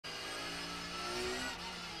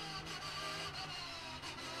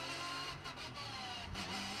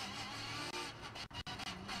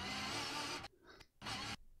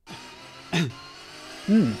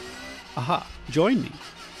Aha, join me.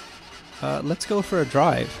 Let's go for a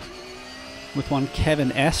drive with one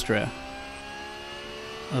Kevin Estre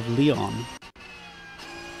of Leon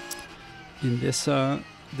in this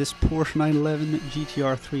Porsche 911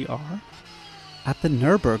 GTR 3R at the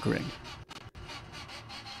Nurburgring.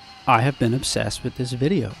 I have been obsessed with this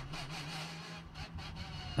video.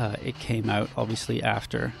 It came out obviously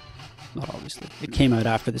after, not obviously, it came out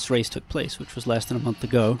after this race took place, which was less than a month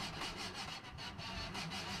ago.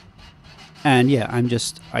 And yeah,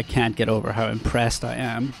 I can't get over how impressed I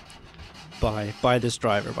am by this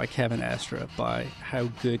driver, by Kevin Estre, by how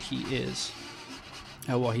good he is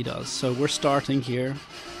at what he does. So we're starting here,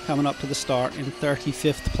 coming up to the start in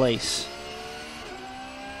 35th place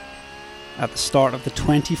at the start of the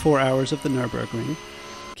 24 hours of the Nürburgring.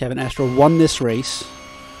 Kevin Estre won this race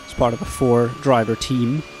as part of a 4-driver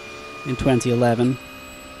team in 2011,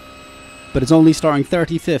 but it's only starting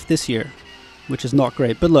 35th this year, which is not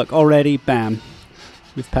great. But look, already, bam,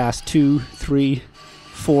 we've passed 2, 3,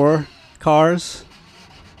 4 cars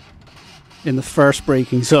in the first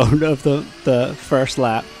braking zone of the first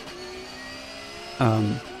lap.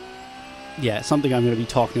 Yeah, something I'm going to be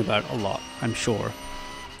talking about a lot, I'm sure,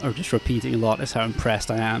 or just repeating a lot, is how impressed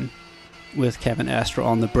I am with Kevin Estre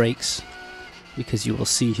on the brakes, because you will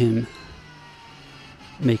see him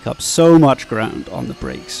make up so much ground on the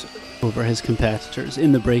brakes over his competitors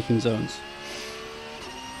in the braking zones.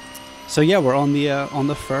 So yeah, we're on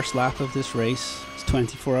the first lap of this race. It's a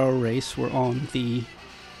 24-hour race. We're on the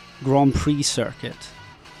Grand Prix circuit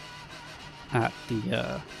at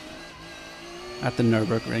the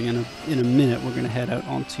Nürburgring, and in a minute we're going to head out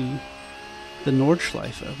onto the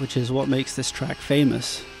Nordschleife, which is what makes this track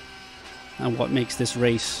famous and what makes this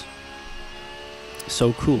race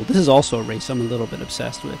so cool. This is also a race I'm a little bit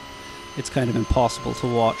obsessed with. It's kind of impossible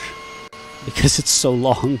to watch because it's so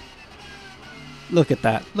long. Look at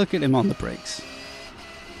that. Look at him on the brakes.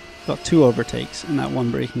 Got 2 overtakes in that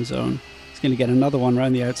one braking zone. He's going to get another one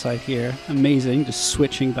around the outside here. Amazing. Just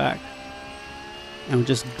switching back and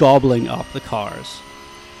just gobbling up the cars.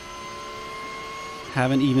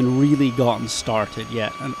 Haven't even really gotten started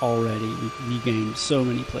yet, and already we've regained so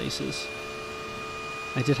many places.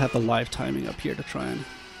 I did have the live timing up here to try and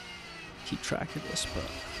keep track of this, but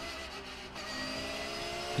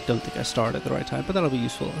I don't think I started at the right time, but that'll be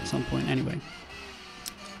useful at some point anyway.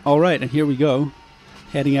 Alright, and here we go,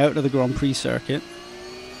 heading out of the Grand Prix circuit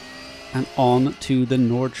and on to the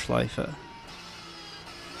Nordschleife.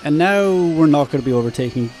 And now we're not going to be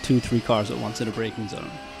overtaking 2-3 cars at once in a braking zone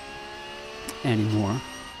anymore,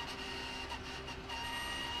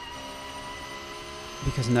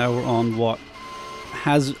 because now we're on what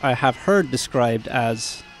I have heard described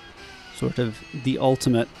as sort of the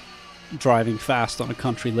ultimate driving fast on a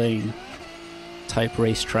country lane type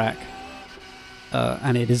racetrack.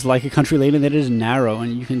 And it is like a country lane, and it is narrow,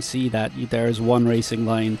 and you can see that there is one racing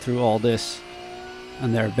line through all this,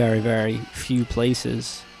 and there are very, very few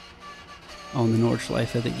places on the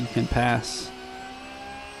Nordschleife that you can pass.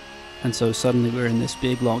 And so suddenly we're in this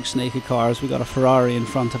big long snake of cars. We got a Ferrari in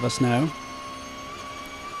front of us now.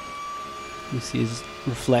 You see his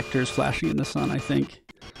reflectors flashing in the sun, I think.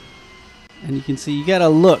 And you can see, you get a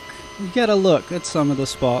look at some of the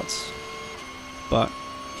spots, but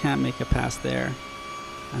can't make it past there.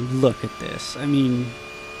 And look at this. I mean,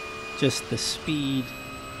 just the speed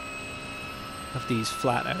of these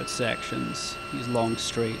flat out sections, these long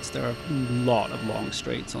straights. There are a lot of long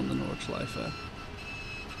straights on the Nordschleife.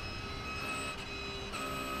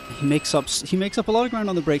 He makes up a lot of ground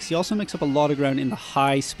on the brakes. He also makes up a lot of ground in the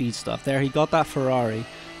high speed stuff. There, he got that Ferrari.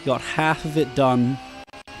 He got half of it done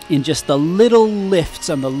in just the little lifts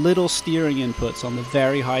and the little steering inputs on the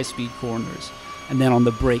very high speed corners. And then on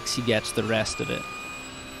the brakes he gets the rest of it.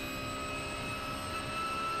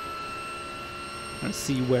 Let's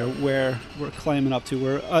see where we're climbing up to.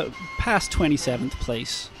 We're past 27th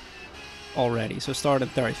place already. So started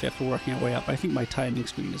 35th, we're working our way up. I think my timing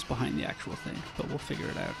screen is behind the actual thing, but we'll figure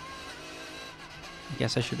it out. I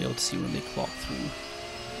guess I should be able to see when they clock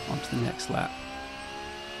through onto the next lap.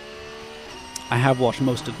 I have watched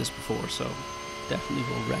most of this before, so definitely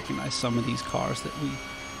will recognize some of these cars that we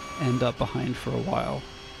end up behind for a while.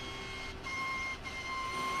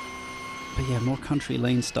 But yeah, more country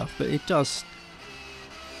lane stuff, but it does...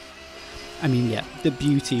 I mean, yeah, the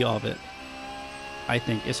beauty of it, I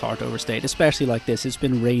think, is hard to overstate, especially like this. It's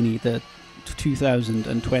been rainy. The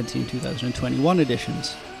 2020 and 2021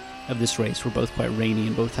 editions of this race were both quite rainy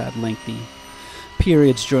and both had lengthy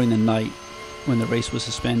periods during the night when the race was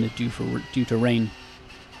suspended due to rain.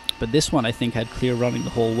 But this one, I think, had clear running the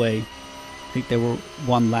whole way, I think they were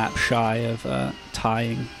 1 lap shy of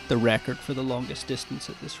tying the record for the longest distance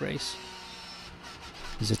at this race.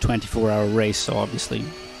 It's a 24-hour race, so obviously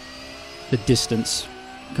the distance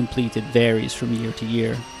completed varies from year to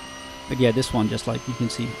year. But yeah, this one, just like you can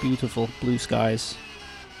see, beautiful blue skies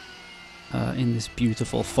in this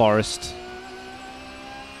beautiful forest.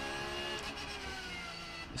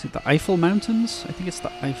 Is it the Eiffel Mountains? I think it's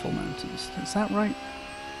the Eiffel Mountains. Is that right?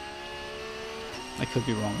 I could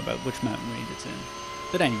be wrong about which mountain range it's in.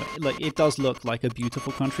 But anyway, like, it does look like a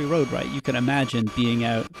beautiful country road, right? You can imagine being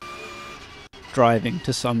out driving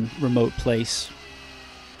to some remote place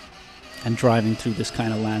and driving through this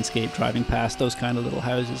kind of landscape, driving past those kind of little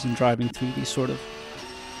houses and driving through these sort of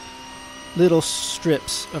little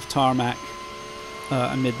strips of tarmac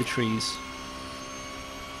amid the trees.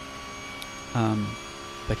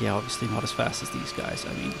 But yeah, obviously not as fast as these guys.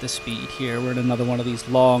 I mean, the speed here, we're in another one of these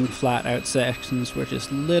long, flat out sections where just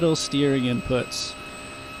little steering inputs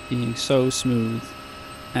being so smooth.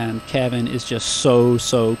 And Kevin is just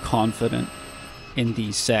so confident in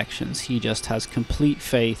these sections. He just has complete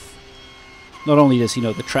faith. Not only does he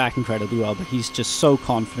know the track incredibly well, but he's just so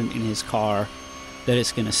confident in his car that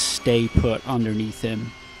it's going to stay put underneath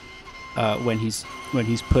him when he's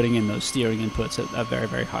putting in those steering inputs at a very,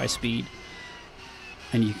 very high speed.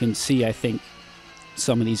 And you can see, I think,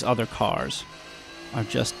 some of these other cars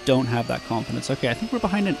don't have that confidence. Okay, I think we're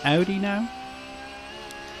behind an Audi now.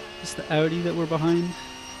 Is the Audi that we're behind?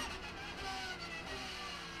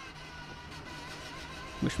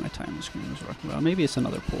 Wish my timer screen was working well. Maybe it's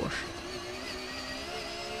another Porsche.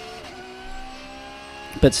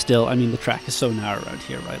 But still, I mean, the track is so narrow around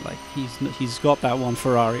here, right? Like, he's got that one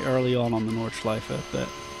Ferrari early on the Nordschleife, but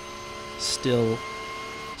still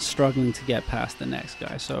struggling to get past the next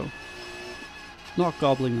guy, so not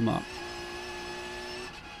gobbling them up.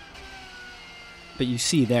 But you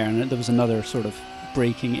see there, and there was another sort of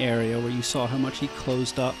braking area where you saw how much he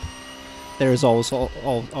closed up. There is also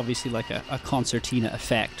obviously like a concertina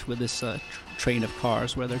effect with this train of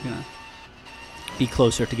cars where they're gonna be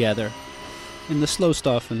closer together in the slow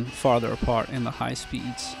stuff and farther apart in the high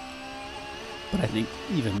speeds. But I think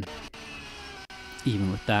even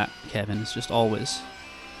with that, Kevin is just always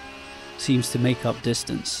seems to make up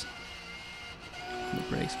distance. The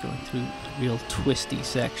brakes going through a real twisty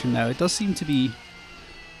section now. It does seem to be,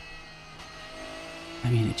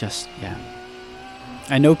 I mean, it just, yeah.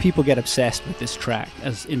 I know people get obsessed with this track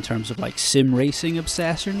as in terms of like sim racing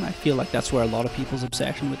obsession. I feel like that's where a lot of people's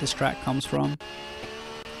obsession with this track comes from.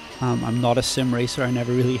 I'm not a sim racer, I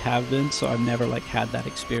never really have been, so I've never like had that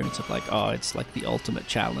experience of like, oh, it's like the ultimate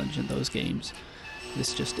challenge in those games.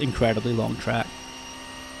 This just incredibly long track.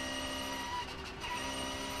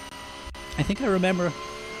 I think I remember,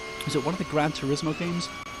 is it one of the Gran Turismo games?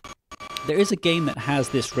 There is a game that has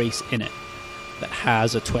this race in it, that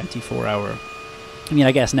has a 24-hour... I mean,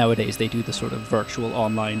 I guess nowadays they do the sort of virtual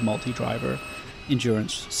online multi-driver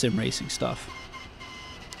endurance sim racing stuff.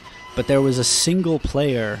 But there was a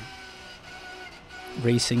single-player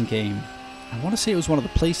racing game. I want to say it was one of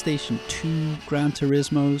the PlayStation 2 Gran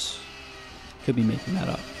Turismos. Could be making that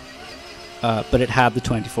up. But it had the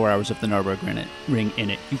 24 hours of the Nurburgring in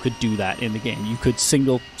it. You could do that in the game. You could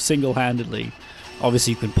single-handedly...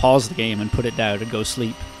 Obviously, you can pause the game and put it down and go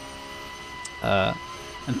sleep.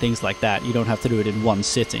 And things like that. You don't have to do it in one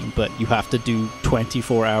sitting, but you have to do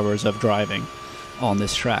 24 hours of driving on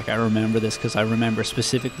this track. I remember this because I remember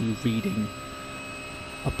specifically reading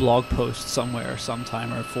a blog post somewhere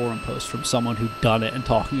sometime, or a forum post from someone who'd done it and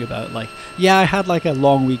talking about like, yeah, I had like a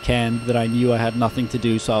long weekend that I knew I had nothing to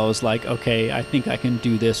do, so I was like, okay, I think I can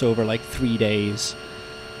do this over like 3 days,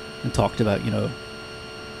 and talked about, you know,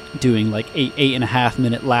 doing like 8.5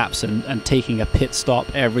 minute laps and taking a pit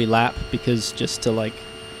stop every lap, because just to like,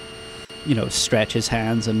 you know, stretch his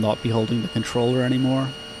hands and not be holding the controller anymore.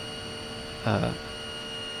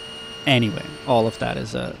 Anyway, all of that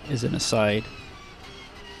is an aside.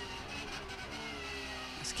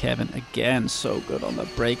 It's Kevin again, so good on the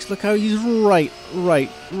brakes. Look how he's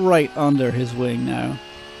right under his wing now,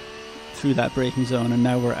 through that braking zone, and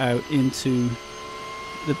now we're out into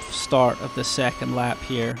the start of the second lap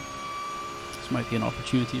here. This might be an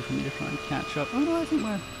opportunity for me to try and catch up. Oh no, I think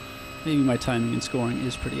maybe my timing and scoring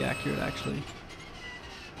is pretty accurate actually.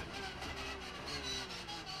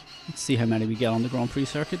 Let's see how many we get on the Grand Prix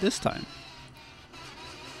circuit this time.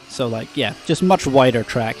 So like, yeah, just much wider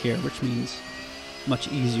track here, which means much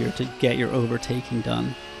easier to get your overtaking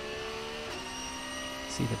done.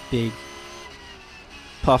 See the big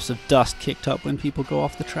puffs of dust kicked up when people go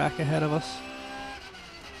off the track ahead of us.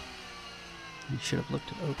 I should have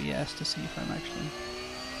looked at OBS to see if I'm actually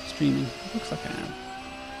streaming. It looks like I am.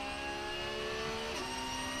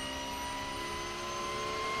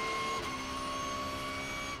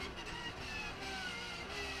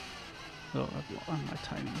 Oh, my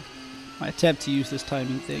timing. My attempt to use this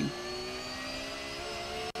timing thing.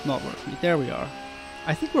 Not working. There we are.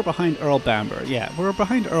 I think we're behind Earl Bamber. Yeah, we're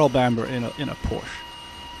behind Earl Bamber in a Porsche.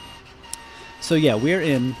 So yeah, we're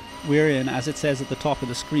in, as it says at the top of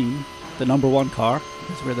the screen, the #1 car,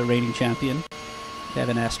 because we're the reigning champion,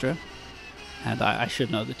 Kevin Estre. And I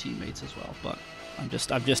should know the teammates as well, but I'm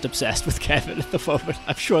just obsessed with Kevin at the moment.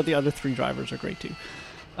 I'm sure the other 3 drivers are great too.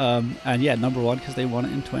 And yeah, #1 because they won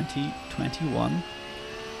it in 2021.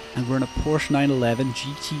 And we're in a Porsche 911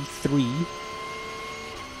 GT3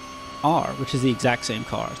 R, which is the exact same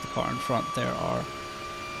car as the car in front. There are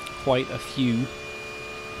quite a few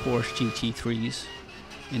Porsche GT3s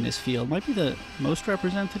in this field. Might be the most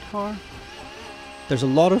represented car. There's a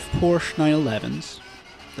lot of Porsche 911s.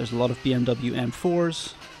 There's a lot of BMW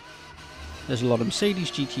M4s. There's a lot of Mercedes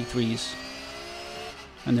GT3s.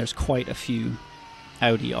 And there's quite a few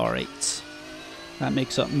Audi R8s. That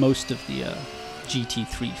makes up most of the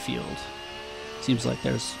GT3 field. Seems like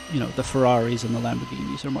there's, you know, the Ferraris and the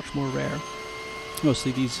Lamborghinis are much more rare.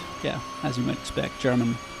 Mostly these, yeah, as you might expect,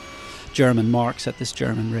 German marks at this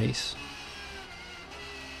German race.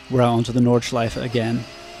 We're out onto the Nordschleife again.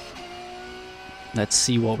 Let's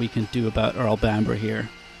see what we can do about Earl Bamber here.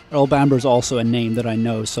 Earl Bamber is also a name that I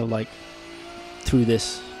know, so like through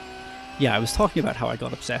this, yeah, I was talking about how I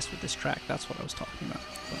got obsessed with this track. That's what I was talking about.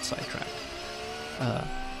 Got sidetracked.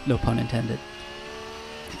 No pun intended.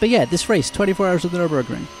 But yeah, this race, 24 Hours of the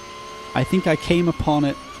Nurburgring. I think I came upon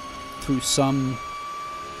it through some,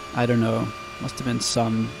 I don't know, must have been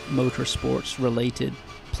some motorsports related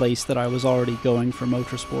place that I was already going for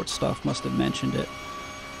motorsports stuff, must have mentioned it.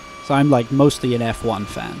 So I'm like mostly an F1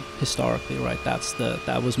 fan, historically, right?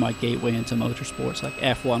 That was my gateway into motorsports. Like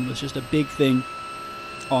F1 was just a big thing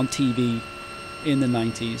on TV in the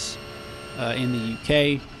 90s in the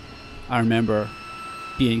UK. I remember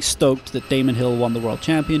being stoked that Damon Hill won the World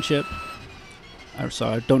Championship. So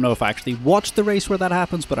I don't know if I actually watched the race where that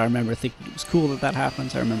happens, but I remember thinking it was cool that that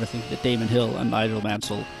happens. I remember thinking that Damon Hill and Nigel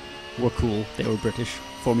Mansell were cool. They were British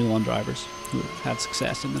Formula 1 drivers who had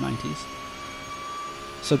success in the 90s.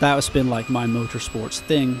 So that has been like my motorsports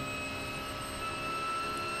thing.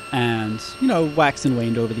 And, you know, waxed and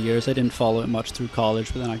waned over the years. I didn't follow it much through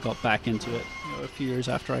college, but then I got back into it, you know, a few years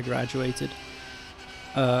after I graduated.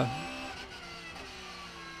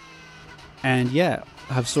 And yeah,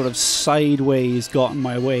 I've sort of sideways gotten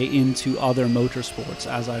my way into other motorsports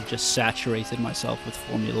as I've just saturated myself with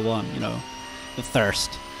Formula 1, you know. The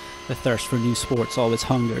thirst for new sports always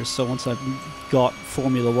hungers. So once I've got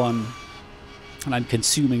Formula 1 and I'm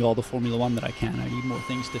consuming all the Formula 1 that I can, I need more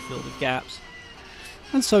things to fill the gaps.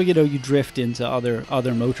 And so, you know, you drift into other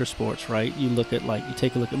motorsports, right? You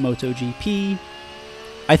take a look at MotoGP.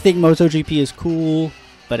 I think MotoGP is cool,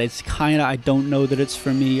 but it's kind of, I don't know that it's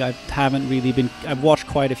for me. I've watched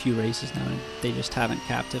quite a few races now, and they just haven't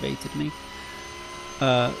captivated me.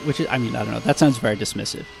 Which is, I mean, I don't know, that sounds very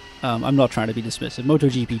dismissive. I'm not trying to be dismissive.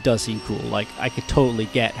 MotoGP does seem cool. Like, I could totally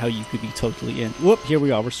get how you could be totally in. Whoop, here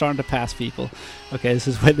we are. We're starting to pass people. Okay, this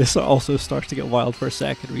is when this also starts to get wild for a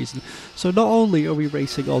second reason. So not only are we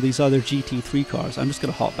racing all these other GT3 cars, I'm just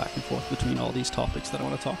going to hop back and forth between all these topics that I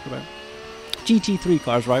want to talk about. GT3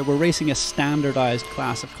 cars, right? We're racing a standardized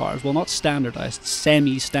class of cars. Well, not standardized,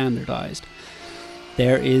 semi-standardized.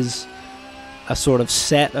 There is a sort of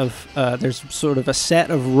set of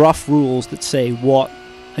rough rules that say what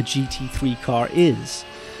a GT3 car is,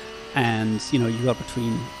 and you know, you got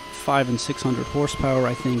between 500 and 600 horsepower,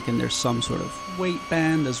 I think, and there's some sort of weight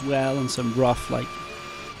band as well, and some rough, like,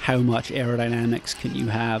 how much aerodynamics can you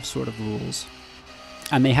have sort of rules,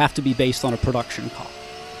 and they have to be based on a production car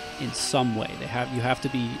in some way.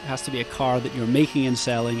 Has to be a car that you're making and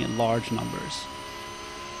selling in large numbers.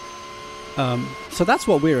 So that's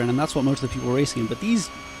what we're in, and that's what most of the people are racing in. But these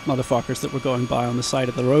motherfuckers that we're going by on the side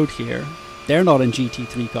of the road here, they're not in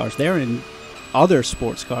GT3 cars. They're in other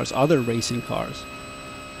sports cars, other racing cars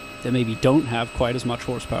that maybe don't have quite as much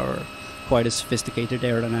horsepower, quite as sophisticated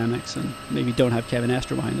aerodynamics, and maybe don't have Kevin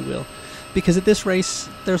Estre behind the wheel. Because at this race,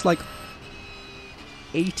 there's like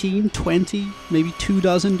 18, 20, maybe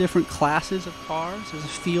 24 different classes of cars. There's a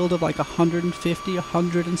field of like 150,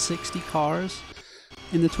 160 cars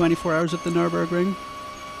in the 24 hours of the Nurburgring.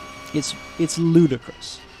 It's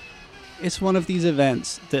ludicrous. It's one of these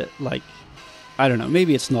events that, like, I don't know,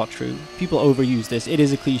 maybe it's not true. People overuse this. It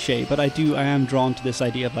is a cliche, but I am drawn to this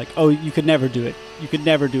idea of like, oh, you could never do it. You could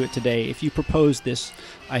never do it today. If you proposed this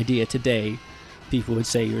idea today, people would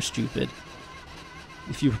say you're stupid.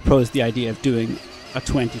 If you proposed the idea of doing a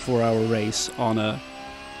 24-hour race on a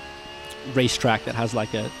racetrack that has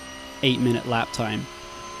like a 8-minute lap time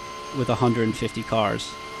with 150 cars,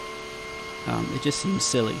 It just seems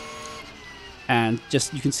silly. And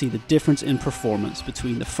just you can see the difference in performance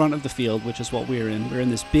between the front of the field, which is what we're in. We're in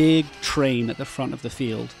this big train at the front of the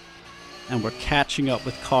field, and we're catching up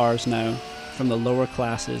with cars now from the lower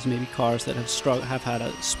classes, maybe cars that have had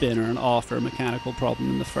a spin or an off or a mechanical problem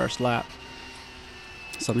in the first lap,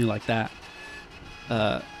 something like that.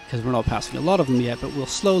 Because we're not passing a lot of them yet, but we'll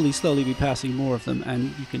slowly be passing more of them,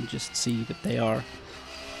 and you can just see that they are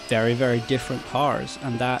very, very different cars,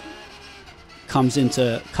 and that comes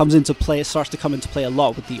into play. It starts to come into play a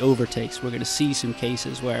lot with the overtakes. We're going to see some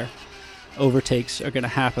cases where overtakes are going to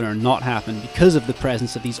happen or not happen because of the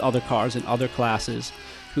presence of these other cars in other classes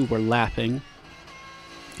who were lapping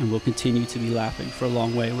and will continue to be lapping for a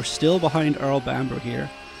long way. We're still behind Earl Bamber here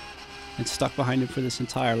and stuck behind him for this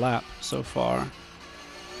entire lap so far.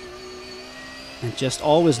 And just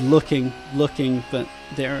always looking, but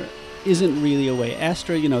there isn't really a way.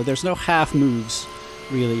 Estre, you know, there's no half moves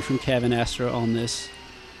really from Kevin Estre on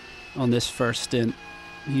this first stint.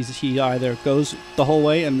 He either goes the whole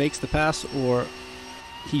way and makes the pass, or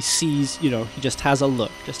he sees, you know, he just has a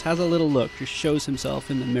look, just has a little look, just shows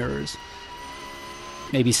himself in the mirrors.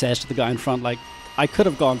 Maybe says to the guy in front, like, I could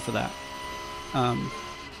have gone for that.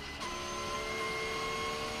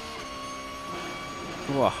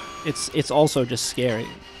 It's also just scary.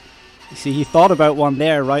 You see, he thought about one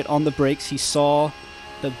there, right on the brakes. He saw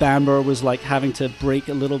that Bamber was like having to brake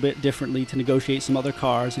a little bit differently to negotiate some other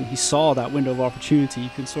cars, and he saw that window of opportunity.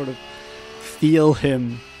 You can sort of feel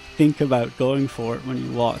him think about going for it when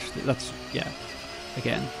you watch. That's, yeah,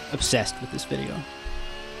 again, obsessed with this video.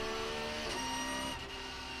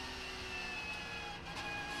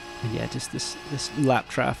 And yeah, just this lap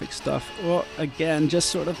traffic stuff. Oh, again,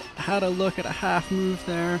 just sort of had a look at a half move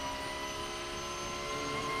there.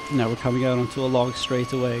 Now we're coming out onto a long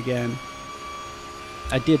straightaway again.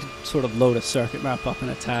 I did sort of load a circuit map up in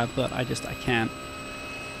a tab, but I can't.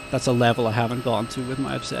 That's a level I haven't gone to with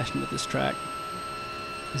my obsession with this track.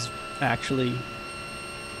 Is actually,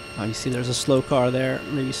 oh, you see there's a slow car there,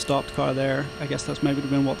 maybe stopped car there. I guess that's maybe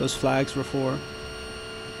been what those flags were for.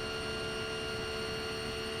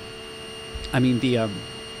 I mean, the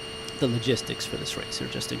logistics for this race are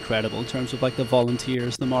just incredible in terms of like the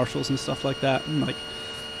volunteers, the marshals and stuff like that. And like,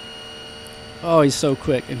 oh, he's so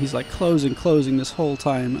quick, and he's like closing this whole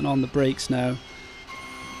time, and on the brakes now.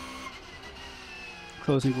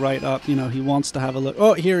 Closing right up, you know, he wants to have a look.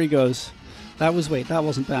 Oh, here he goes. That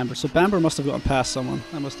wasn't Bamber. So Bamber must have gone past someone.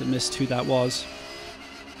 I must have missed who that was.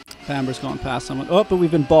 Bamber's gone past someone. Oh, but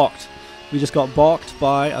we've been balked. We just got balked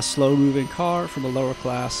by a slow-moving car from a lower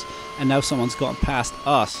class, and now someone's gone past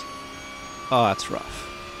us. Oh, that's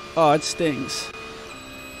rough. Oh, it stings.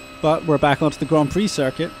 But we're back onto the Grand Prix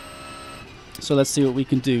circuit. So let's see what we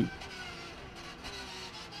can do.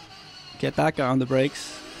 Get that guy on the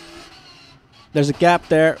brakes. There's a gap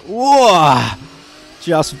there. Whoa!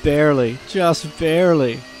 Just barely. Just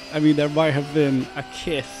barely. I mean, there might have been a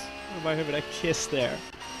kiss. There might have been a kiss there.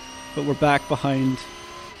 But we're back behind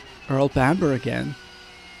Earl Bamber again.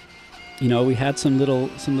 You know, we had some little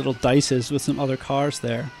dices with some other cars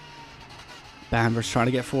there. Bamber's trying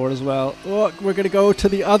to get forward as well. Oh, we're going to go to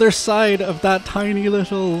the other side of that tiny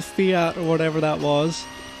little Fiat or whatever that was.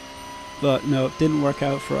 But no, it didn't work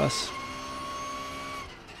out for us.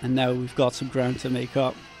 And now we've got some ground to make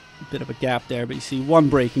up. A bit of a gap there, but you see one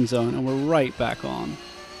braking zone and we're right back on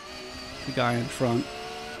the guy in front.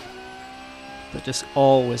 But just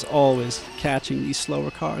always catching these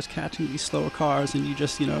slower cars, and you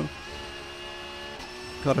just, you know,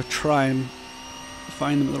 got to try and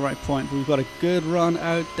find them at the right point. But we've got a good run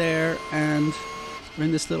out there, and we're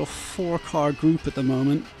in this little 4-car group at the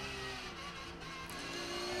moment.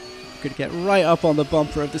 We're going to get right up on the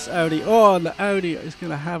bumper of this Audi. Oh, and the Audi is going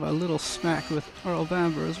to have a little smack with Earl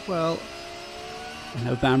Bamber as well. And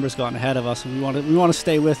now Bamber's gotten ahead of us, and we want to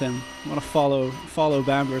stay with him. We want to follow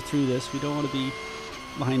Bamber through this. We don't want to be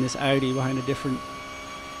behind this Audi, behind a different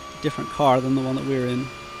car than the one that we're in.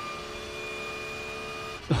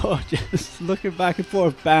 Oh, just looking back and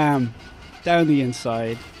forth. Bam! Down the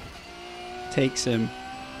inside. Takes him.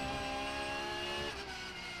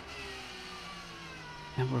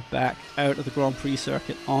 And we're back out of the Grand Prix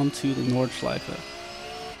circuit onto the Nordschleife.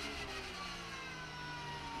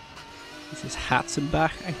 This is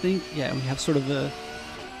Hatzenbach, I think. Yeah, we have sort of a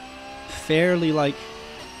fairly, like,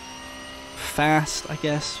 fast, I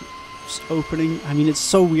guess, opening. I mean, it's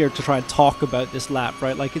so weird to try and talk about this lap,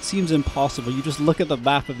 right? Like, it seems impossible. You just look at the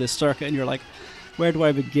map of this circuit and you're like, where do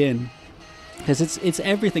I begin? Because it's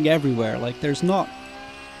everything everywhere. Like, there's not...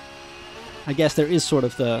 I guess there is sort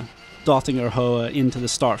of the Dottinger Höhe into the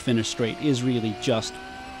start-finish straight is really just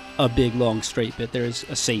a big long straight bit. There's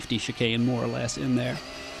a safety chicane more or less in there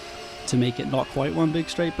to make it not quite one big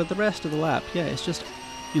straight, but the rest of the lap, yeah, it's just,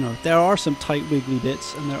 you know, there are some tight wiggly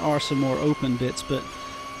bits and there are some more open bits, but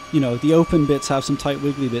you know, the open bits have some tight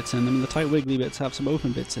wiggly bits in them and the tight wiggly bits have some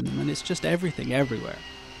open bits in them, and it's just everything everywhere.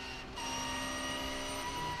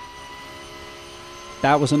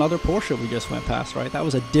 That was another Porsche we just went past, right? That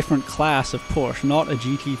was a different class of Porsche, not a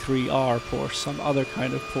GT3R Porsche, some other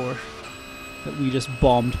kind of Porsche that we just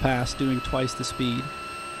bombed past doing twice the speed.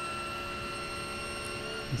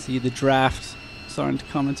 You see the draft starting to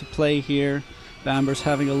come into play here. Bamber's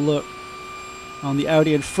having a look on the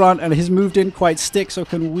Audi in front, and his move didn't quite stick, so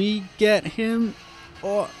can we get him?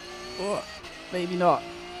 Or maybe not.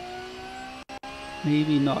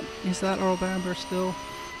 Maybe not. Is that Earl Bamber still?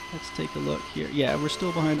 Let's take a look here. Yeah, we're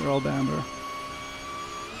still behind Earl Bamber.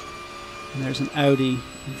 And there's an Audi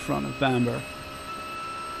in front of Bamber.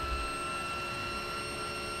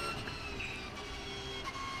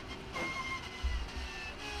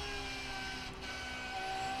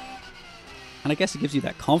 And I guess it gives you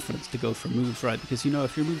that confidence to go for moves, right? Because, you know,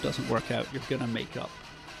 if your move doesn't work out, you're going to make up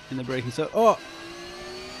in the braking. So, oh!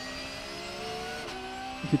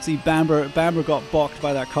 You could see Bamber got balked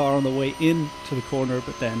by that car on the way into the corner,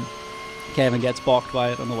 but then Kevin gets balked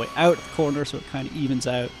by it on the way out of the corner, so it kind of evens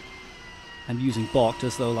out. I'm using balked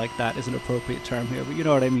as though like that is an appropriate term here, but you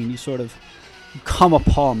know what I mean. You sort of come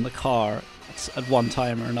upon the car at one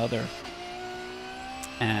time or another,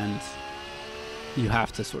 and you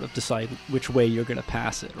have to sort of decide which way you're going to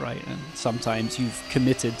pass it, right? And sometimes you've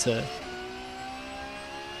committed to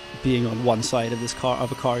being on one side of this car,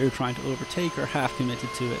 of a car you're trying to overtake, or half committed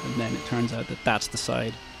to it, and then it turns out that that's the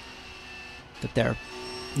side that they're,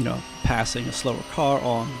 you know, passing a slower car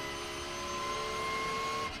on.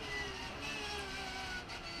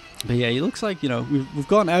 But yeah, it looks like, you know, we've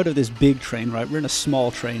gone out of this big train, right? We're in a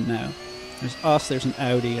small train now. There's us, there's an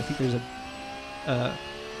Audi, I think there's a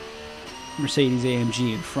Mercedes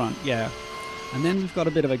AMG in front, yeah. And then we've got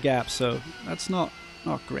a bit of a gap, so that's not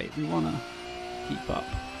great. We want to keep up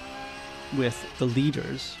with the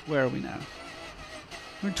leaders. Where are we now?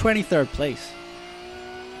 We're in 23rd place.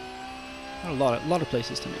 Got a lot of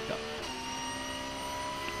places to make up.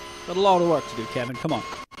 Got a lot of work to do, Kevin. Come on,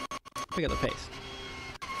 pick up the pace.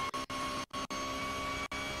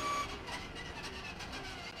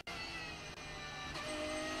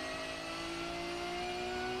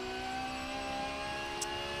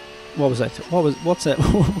 What was that?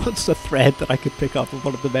 What's the thread that I could pick up of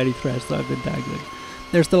one of the many threads that I've been dangling?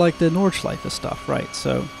 There's the Nordschleife stuff, right?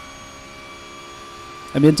 So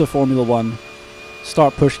I'm into Formula 1,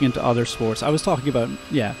 start pushing into other sports. I was talking about,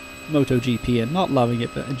 yeah, MotoGP and not loving it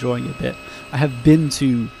but enjoying it a bit. I have been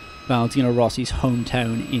to Valentino Rossi's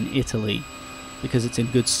hometown in Italy because it's in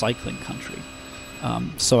good cycling country.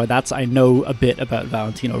 So I know a bit about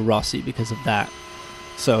Valentino Rossi because of that.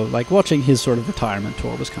 So like watching his sort of retirement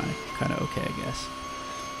tour was kind of okay, I guess.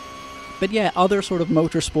 But yeah, other sort of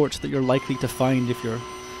motorsports that you're likely to find if you're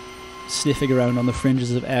sniffing around on the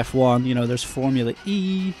fringes of F1, you know, there's Formula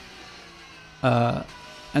E, and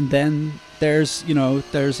then there's, you know,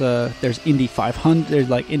 there's Indy 500, there's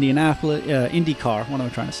like Indianapolis, IndyCar, what am I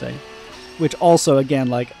trying to say? Which also, again,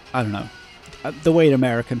 like, I don't know, the way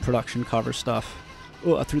American production covers stuff.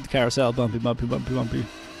 Oh, I threw the carousel, bumpy, bumpy, bumpy, bumpy.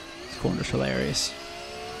 This corner's hilarious.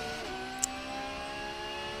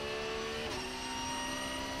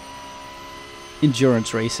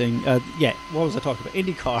 Endurance racing, yeah, what was I talking about?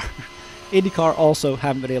 IndyCar. IndyCar also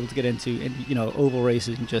haven't been able to get into, and you know, oval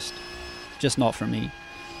racing just not for me.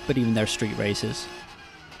 But even their street races,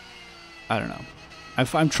 I don't know.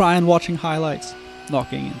 I'm trying watching highlights, not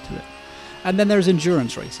getting into it. And then there's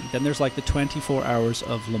endurance racing. Then there's like the 24 hours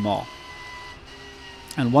of Le Mans.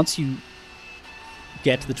 And once you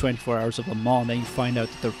get to the 24 hours of Le Mans, then you find out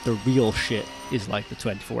that the real shit is like the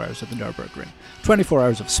 24 hours of the Nurburgring. 24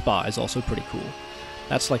 hours of Spa is also pretty cool.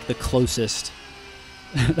 That's like the closest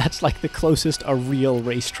that's like the closest a real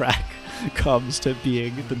racetrack comes to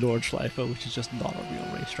being the Nordschleife, which is just not a real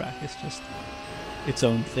racetrack. It's just its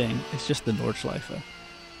own thing. It's just the Nordschleife.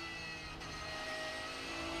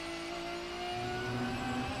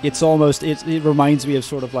 It's almost, it reminds me of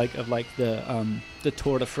sort of like the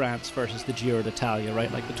Tour de France versus the Giro d'Italia,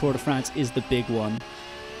 right? Like the Tour de France is the big one.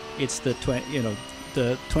 It's the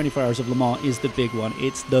the 24 Hours of Le Mans is the big one.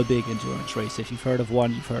 It's the big endurance race. If you've heard of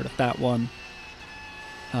one, you've heard of that one.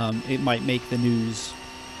 It might make the news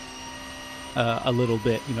a little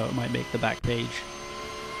bit, you know, it might make the back page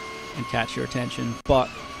and catch your attention. But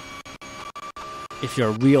if you're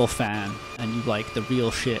a real fan and you like the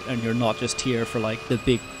real shit and you're not just here for like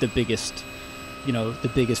the biggest you know, the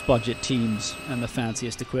biggest budget teams and the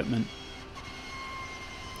fanciest equipment.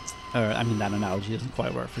 Or, I mean, that analogy doesn't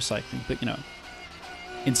quite work for cycling, but, you know,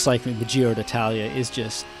 in cycling, the Giro d'Italia is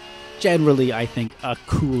just generally, I think, a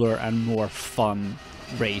cooler and more fun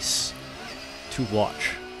race to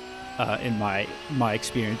watch, in my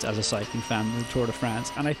experience as a cycling fan of the Tour de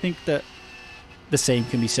France. And I think that the same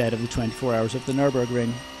can be said of the 24 hours of the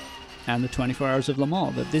Nurburgring and the 24 hours of Le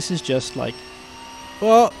Mans, that this is just like,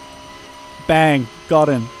 oh, bang, got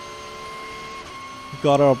him.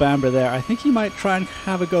 Got our Bamber there. I think he might try and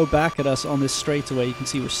have a go back at us on this straightaway. You can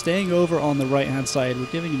see we're staying over on the right hand side. We're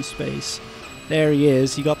giving him space. There he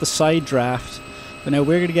is. He got the side draft. But now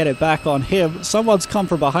we're going to get it back on him. Someone's come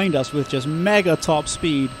from behind us with just mega top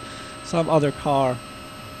speed. Some other car.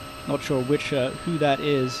 Not sure which who that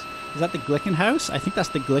is. Is that the Glickenhaus? I think that's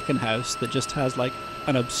the Glickenhaus that just has like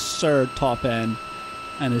an absurd top end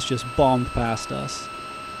and has just bombed past us.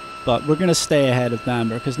 But we're going to stay ahead of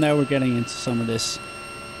Bamber because now we're getting into some of this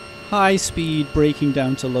high speed, breaking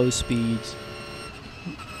down to low speed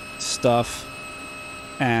stuff.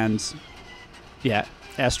 And yeah,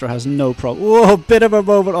 Estre has no problem. Whoa, bit of a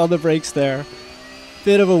moment on the brakes there.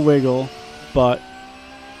 Bit of a wiggle, but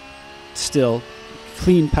still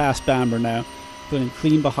clean past Bamber now. Putting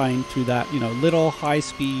clean behind through that, you know, little high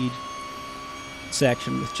speed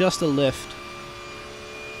section with just a lift.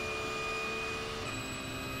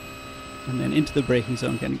 And then into the braking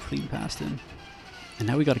zone, getting clean past him. And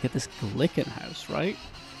now we got to get this Glickenhaus, right?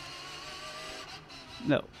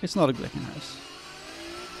 No, it's not a Glickenhaus.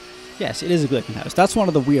 Yes, it is a Glickenhaus. That's one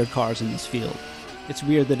of the weird cars in this field. It's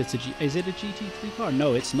weird that it's a is it a GT3 car?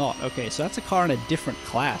 No, it's not. Okay, so that's a car in a different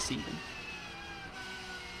class even.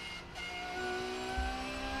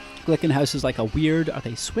 Glickenhaus is like a weird, are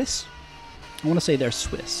they Swiss? I want to say they're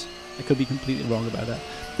Swiss. I could be completely wrong about that.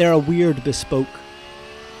 They're a weird bespoke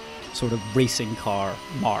sort of racing car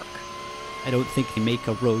mark. I don't think they make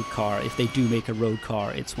a road car. If they do make a road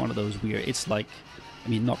car, it's one of those weird, it's like, I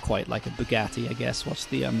mean, not quite like a Bugatti, I guess. What's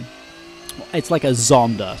the it's like a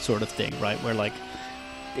Zonda sort of thing, right? Where like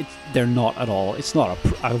they're not at all, it's not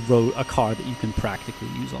a car that you can practically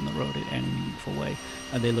use on the road in any meaningful way,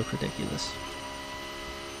 and they look ridiculous.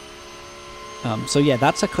 So yeah,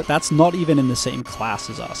 that's not even in the same class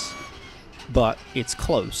as us, but it's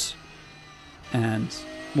close. And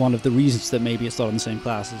one of the reasons that maybe it's not in the same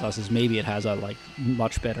class as us is maybe it has a like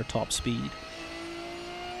much better top speed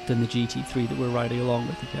than the GT3 that we're riding along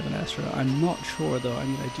with the Kevin Estre. I'm not sure though. I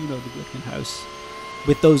mean, I do know the Glickenhaus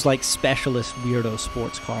with those like specialist weirdo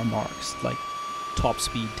sports car marks, like top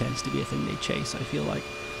speed tends to be a thing they chase, I feel like.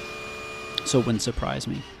 So it wouldn't surprise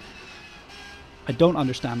me. I don't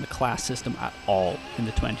understand the class system at all in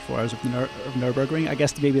the 24 hours of Nurburgring. I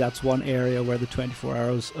guess maybe that's one area where the 24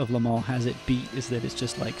 hours of Le Mans has it beat, is that it's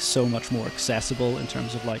just like so much more accessible in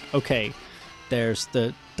terms of like, okay, there's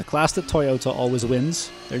the class that Toyota always wins,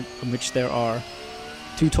 in which there are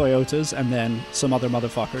 2 Toyotas and then some other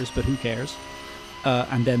motherfuckers, but who cares?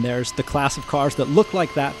 And then there's the class of cars that look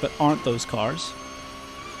like that but aren't those cars.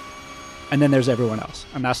 And then there's everyone else.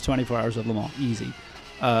 And that's 24 hours of Le Mans. Easy.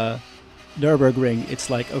 Nurburgring, it's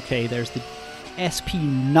like, okay, there's the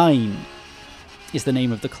SP9 is the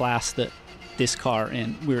name of the class that this car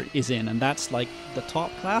is in, and that's like the top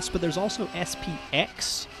class, but there's also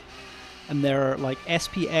SPX, and there are like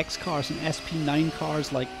SPX cars and SP9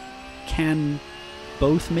 cars like can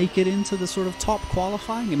both make it into the sort of top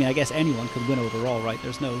qualifying. I mean, I guess anyone could win overall, right?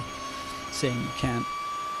 There's no saying you can't.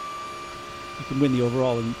 You can win the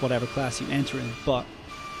overall in whatever class you enter in, but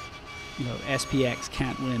you know, SPX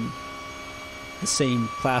can't win the same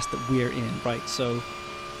class that we're in, right? So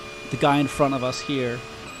the guy in front of us here,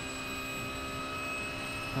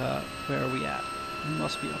 where are we at? We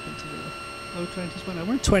must be up into the low 20s by now.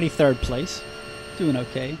 We're in 23rd place, doing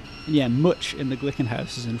okay. And yeah, Much in the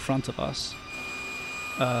Glickenhaus is in front of us.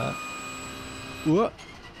 Whoa,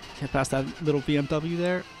 get past that little BMW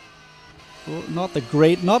there. Oh, not the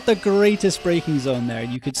greatest braking zone there.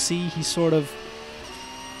 You could see he's sort of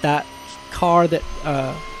that car that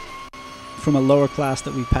from a lower class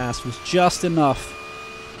that we passed was just enough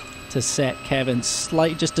to set Kevin's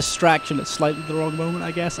slight distraction at slightly the wrong moment, I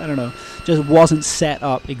guess. I don't know. Just wasn't set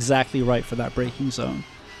up exactly right for that braking zone.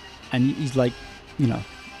 And he's like, you know,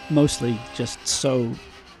 mostly just so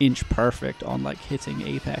inch perfect on like hitting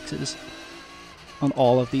apexes on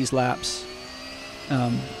all of these laps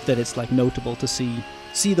that it's like notable to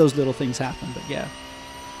see those little things happen. But yeah.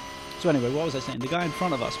 So anyway, what was I saying? The guy in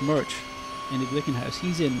front of us, Merch, in the Glickenhaus,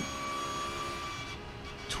 he's in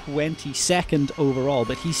 22nd overall,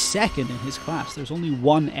 but he's second in his class. There's only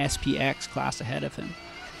one SPX class ahead of him.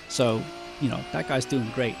 So, you know, that guy's doing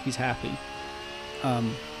great. He's happy.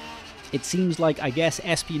 It seems like, I guess,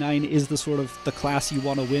 SP9 is the sort of the class you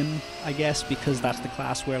want to win, I guess, because that's the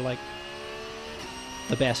class where like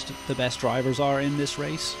the best drivers are in this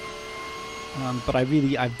race. But I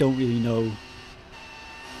don't really know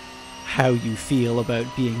how you feel about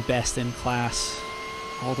being best in class.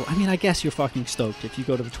 Although, I mean, I guess you're fucking stoked if you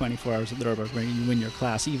go to the 24 hours of the Nurburgring and you win your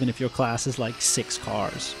class, even if your class is like 6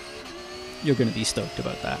 cars. You're going to be stoked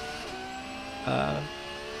about that.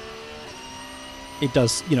 It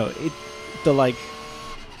does, you know,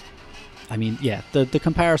 I mean, yeah, the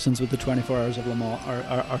comparisons with the 24 hours of Le Mans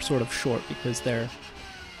are sort of short because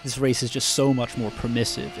this race is just so much more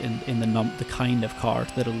permissive in the kind of car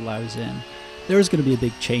that it allows in. There is going to be a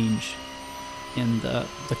big change in the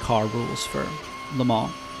car rules for Le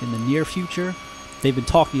Mans in the near future. They've been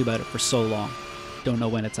talking about it for so long. Don't know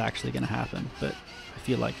when it's actually going to happen, but I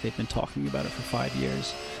feel like they've been talking about it for 5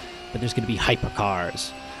 years. But there's going to be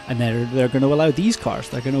hypercars, and they're going to allow these cars.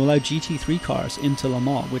 They're going to allow GT3 cars into Le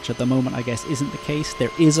Mans, which at the moment I guess isn't the case.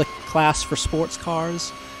 There is a class for sports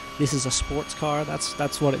cars. This is a sports car.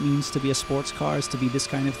 That's what it means to be a sports car, is to be this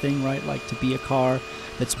kind of thing, right? Like to be a car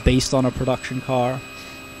that's based on a production car,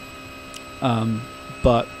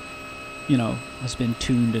 but you know, has been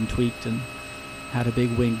tuned and tweaked and had a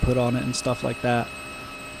big wing put on it and stuff like that.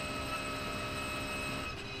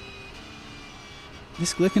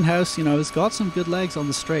 This Glickenhaus, you know, has got some good legs on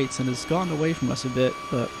the straights and has gotten away from us a bit,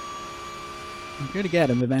 but we're going to get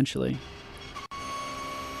him eventually.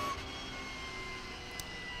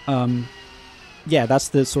 Yeah, that's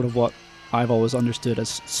the sort of what I've always understood as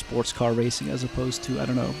sports car racing, as opposed to, I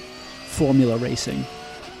don't know, formula racing,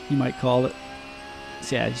 you might call it.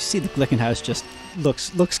 So yeah, you see the Glickenhaus just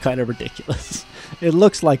looks kind of ridiculous. It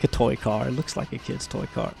looks like a toy car. It looks like a kid's toy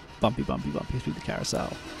car. Bumpy, bumpy, bumpy through the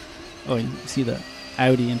carousel. Oh, you see the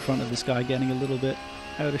Audi in front of this guy getting a little bit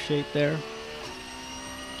out of shape there.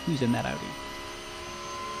 Who's in that Audi?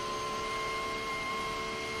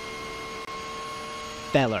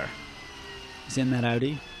 Feller is in that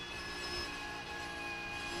Audi.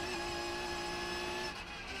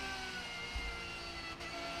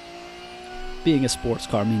 Being a sports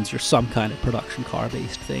car means you're some kind of production car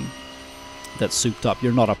based thing that's souped up.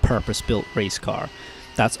 You're not a purpose-built race car.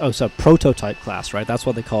 That's also a prototype class, right? That's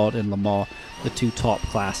what they call it in Le Mans. The 2 top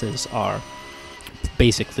classes are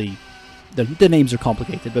basically, the names are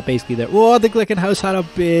complicated, but basically they're, oh, the Glickenhaus had a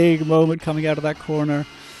big moment coming out of that corner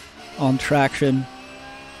on traction.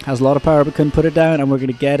 Has a lot of power but couldn't put it down, and we're going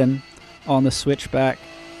to get him on the switchback,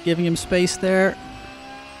 giving him space there.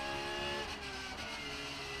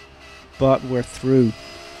 But we're through.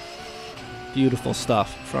 Beautiful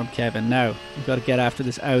stuff from Kevin. Now we've got to get after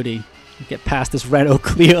this Audi, get past this Renault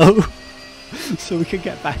Clio, so we can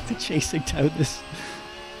get back to chasing down this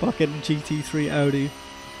bucket GT3 Audi.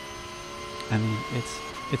 I mean,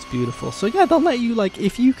 it's beautiful. So yeah, they'll let you, like,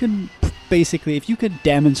 if you can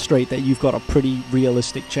demonstrate that you've got a pretty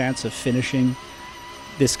realistic chance of finishing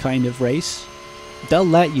this kind of race, they'll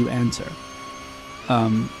let you enter.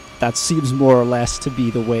 That seems more or less to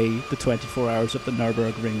be the way the 24 hours of the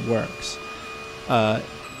Nurburgring works.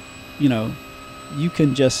 You know, you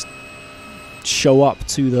can just show up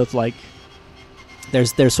to the, like,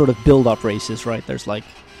 there's sort of build-up races, right? There's like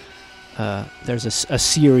there's a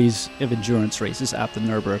series of endurance races at the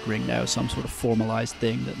Nurburgring now, some sort of formalized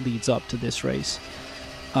thing that leads up to this race.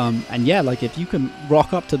 And yeah, like, if you can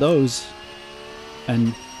rock up to those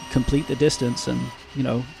and complete the distance and, you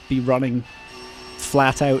know, be running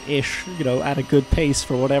flat out ish, you know, at a good pace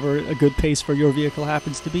for whatever a good pace for your vehicle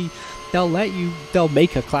happens to be, they'll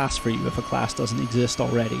make a class for you if a class doesn't exist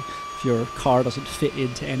already, if your car doesn't fit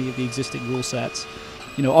into any of the existing rule sets.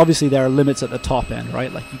 You know, obviously there are limits at the top end,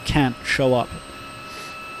 right? Like, you can't show up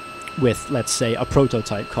with, let's say, a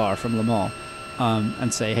prototype car from Le Mans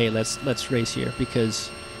and say, hey, let's race here,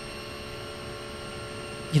 because,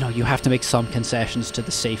 you know, you have to make some concessions to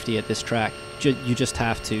the safety at this track. You just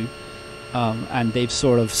have to. And they've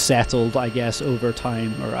sort of settled, I guess, over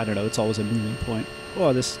time, or I don't know, it's always a moving point.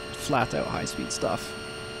 Oh, this flat-out high-speed stuff.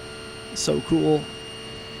 So cool.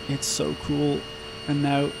 It's so cool. And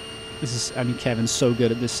now, I mean, Kevin's so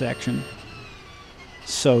good at this section.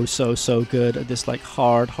 So good at this, like,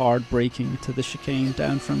 hard braking to the chicane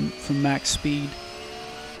down from max speed.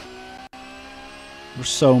 We're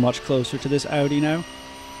so much closer to this Audi now.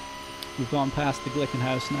 We've gone past the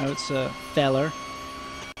Glickenhaus now. It's Feller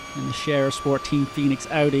in the Scherer Sport Team Phoenix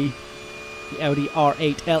Audi, the Audi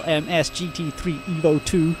R8 LMS GT3 Evo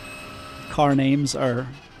 2. Car names are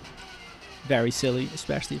very silly,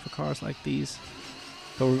 especially for cars like these.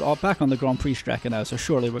 So we're all back on the Grand Prix Strecke now, so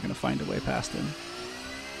surely we're going to find a way past him.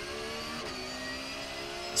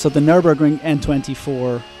 So the Nurburgring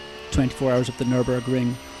N24, 24 Hours of the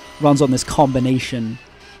Nurburgring, runs on this combination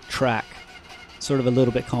track. Sort of a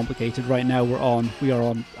little bit complicated. Right now we are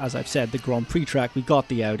on, as I've said, the Grand Prix track. We got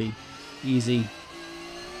the Audi. Easy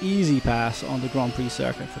pass on the Grand Prix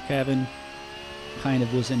circuit for Kevin. Kind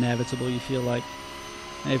of was inevitable, you feel like.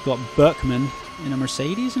 They've got Berkman in a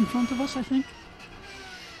Mercedes in front of us, I think.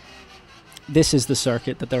 This is the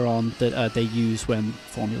circuit that they're on, that they use when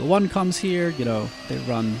Formula 1 comes here. You know, they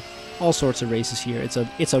run all sorts of races here.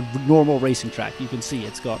 It's a normal racing track. You can see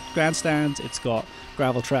it's got grandstands, it's got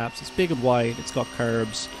gravel traps, it's big and wide, it's got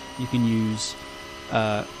curbs you can use.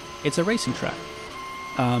 It's a racing track.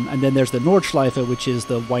 And then there's the Nordschleife, which is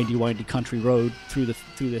the windy country road through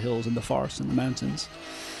the hills and the forests and the mountains.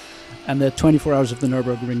 And the 24 Hours of the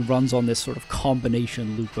Nürburgring runs on this sort of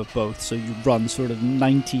combination loop of both. So you run sort of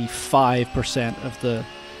 95% of the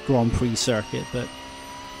Grand Prix circuit, but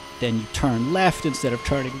then you turn left instead of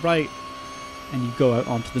turning right, and you go out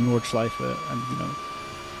onto the Nordschleife, and you know.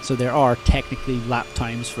 So there are technically lap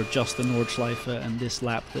times for just the Nordschleife, and this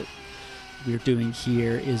lap that we're doing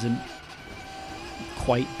here isn't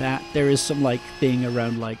quite that. There is some like thing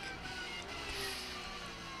around like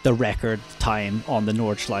the record time on the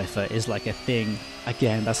Nordschleife is like a thing.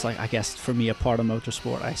 Again, that's like, I guess for me, a part of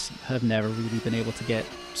motorsport I have never really been able to get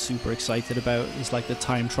super excited about, is like the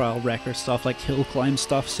time trial record stuff, like hill climb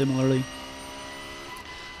stuff similarly.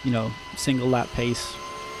 You know, single lap pace,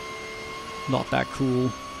 not that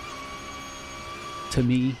cool to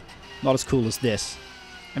me. Not as cool as this.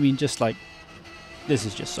 I mean, just like, this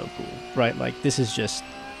is just so cool, right? Like, this is just,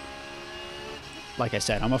 like I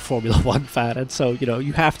said, I'm a Formula 1 fan, and so, you know,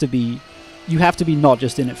 you have to be not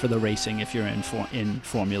just in it for the racing if you're in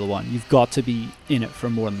Formula 1. You've got to be in it for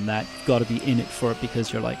more than that. You've got to be in it for it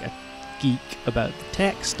because you're like a geek about the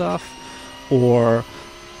tech stuff, or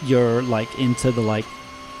you're like into the like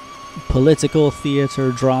political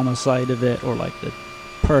theater drama side of it, or like the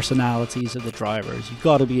personalities of the drivers. You've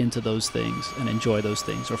got to be into those things and enjoy those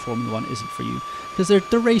things, or Formula 1 isn't for you, because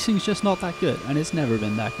the racing's just not that good, and it's never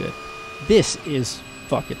been that good. This is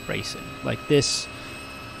fucking racing. Like this,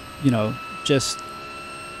 you know, just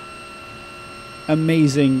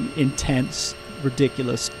amazing, intense,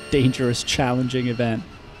 ridiculous, dangerous, challenging event.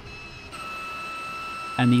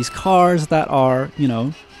 And these cars that are, you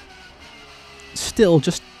know, still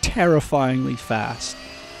just terrifyingly fast.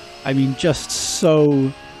 I mean, just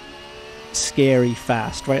so scary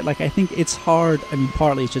fast, right? Like, I think it's hard. I mean,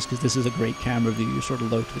 partly it's just because this is a great camera view. You're sort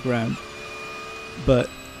of low to the ground. But,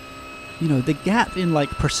 you know, the gap in, like,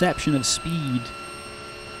 perception of speed,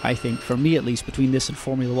 I think, for me at least, between this and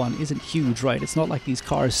Formula 1 isn't huge, right? It's not like these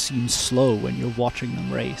cars seem slow when you're watching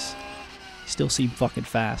them race. They still seem fucking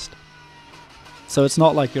fast. So it's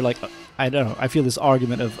not like you're like, I don't know, I feel this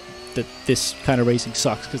argument of that this kind of racing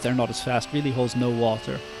sucks because they're not as fast really holds no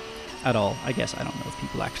water at all. I guess I don't know if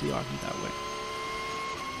people actually argue that way.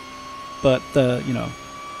 But the, you know,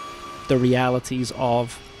 the realities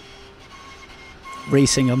of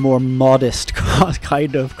racing a more modest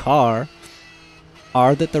kind of car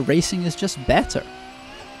are that the racing is just better.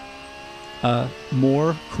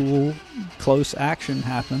 More cool, close action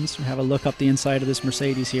happens. We have a look up the inside of this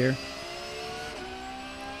Mercedes here.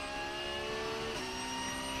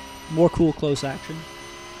 More cool, close action.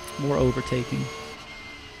 More overtaking.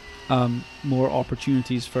 More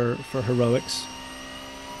opportunities for heroics.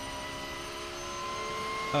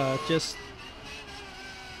 Just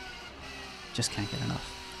can't get enough.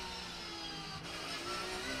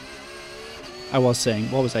 I was saying,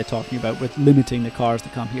 what was I talking about with limiting the cars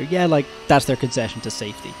that come here? Yeah, like, that's their concession to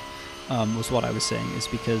safety, was what I was saying, is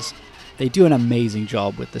because they do an amazing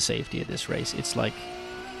job with the safety of this race. It's like,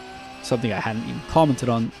 something I hadn't even commented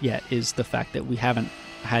on yet is the fact that we haven't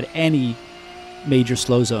had any major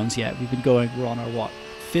slow zones yet. We've been going, we're on our, what,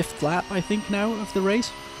 5th lap, I think, now of the race.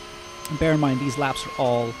 And bear in mind, these laps are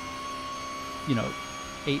all, you know,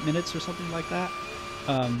 8 minutes or something like that.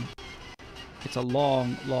 It's a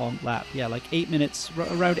long, long lap. Yeah, like 8 minutes,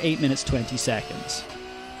 around 8 minutes 20 seconds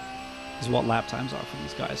is what lap times are for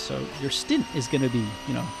these guys. So your stint is going to be,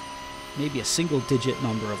 you know, maybe a single-digit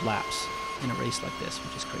number of laps in a race like this,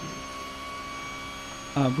 which is crazy.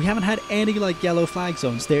 We haven't had any like yellow flag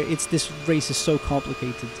zones. This race is so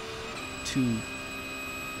complicated to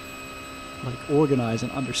like organize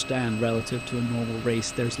and understand relative to a normal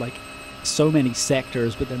race. There's like so many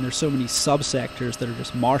sectors, but then there's so many subsectors that are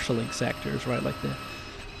just marshalling sectors, right? Like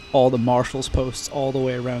all the marshals posts all the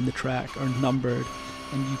way around the track are numbered,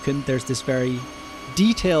 and there's this very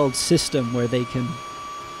detailed system where they can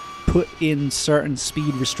put in certain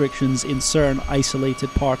speed restrictions in certain isolated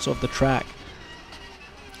parts of the track.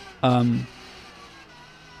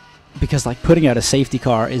 because like putting out a safety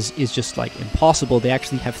car is just like impossible. They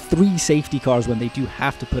actually have 3 safety cars when they do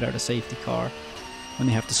have to put out a safety car, when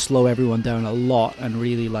they have to slow everyone down a lot and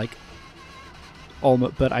really like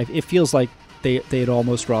almost. But it feels like they'd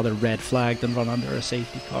almost rather red flag than run under a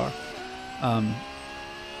safety car.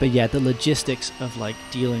 But yeah, the logistics of like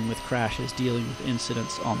dealing with crashes, dealing with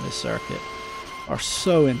incidents on this circuit are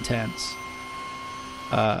so intense.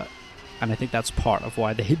 And I think that's part of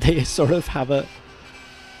why they sort of have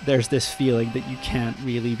there's this feeling that you can't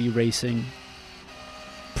really be racing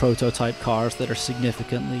prototype cars that are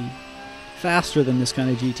significantly faster than this kind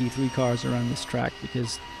of GT3 cars around this track,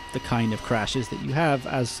 because the kind of crashes that you have,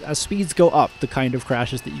 as speeds go up, the kind of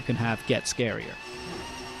crashes that you can have get scarier.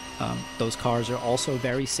 Those cars are also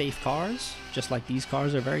very safe cars, just like these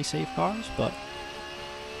cars are very safe cars, but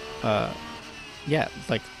yeah,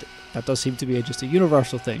 like that does seem to be just a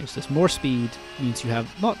universal thing. It's just more speed means you have,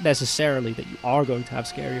 not necessarily that you are going to have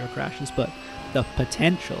scarier crashes, but the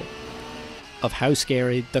potential of how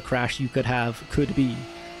scary the crash you could be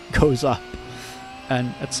goes up.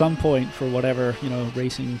 And at some point, for whatever, you know,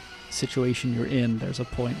 racing situation you're in, there's a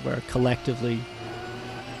point where collectively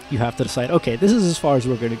you have to decide, okay, this is as far as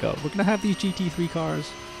we're going to go. We're going to have these GT3 cars,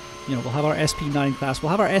 you know, we'll have our SP9 class,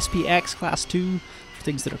 we'll have our SPX class 2 for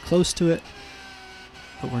things that are close to it,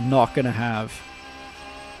 but we're not going to have,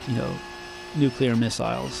 you know, nuclear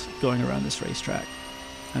missiles going around this racetrack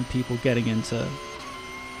and people getting into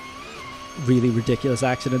really ridiculous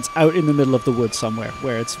accidents out in the middle of the woods somewhere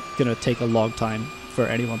where it's going to take a long time for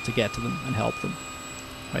anyone to get to them and help them.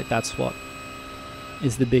 Right? That's what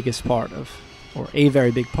is the biggest part of, or a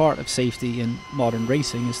very big part of safety in modern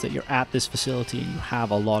racing, is that you're at this facility and you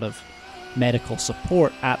have a lot of medical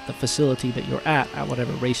support at the facility that you're at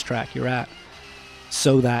whatever racetrack you're at,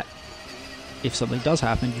 so that if something does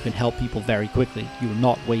happen, you can help people very quickly. You're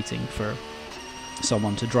not waiting for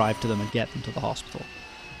someone to drive to them and get them to the hospital.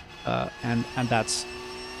 And that's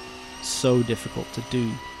so difficult to do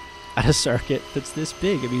at a circuit that's this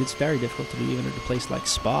big. I mean, it's very difficult to do even at a place like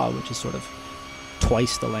Spa, which is sort of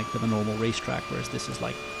twice the length of a normal racetrack, whereas this is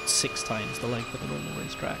like 6 times the length of a normal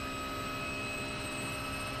racetrack.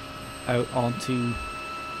 Out onto,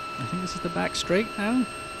 I think this is the back straight now,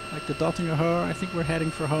 like the Dottinger Haar. I think we're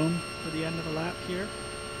heading for home for the end of the lap here.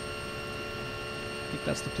 I think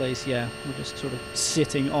that's the place, yeah. We're just sort of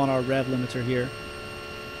sitting on our rev limiter here.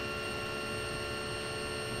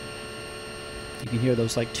 You can hear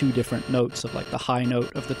those like 2 different notes of like the high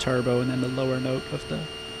note of the turbo and then the lower note of the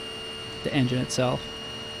engine itself.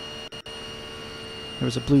 There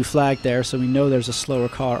was a blue flag there, so we know there's a slower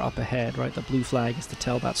car up ahead, right? The blue flag is to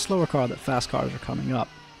tell that slower car that fast cars are coming up.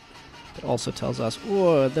 It also tells us,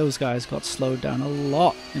 oh, those guys got slowed down a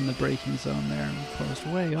lot in the braking zone there, and we closed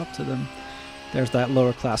way up to them. There's that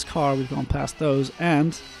lower class car, we've gone past those,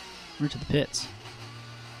 and we're to the pits.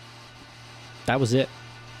 That was it.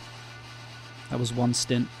 That was one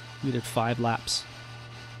stint. We did 5 laps.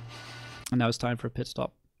 And now it's time for a pit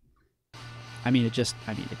stop. I mean, it just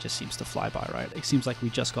seems to fly by, right? It seems like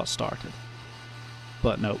we just got started.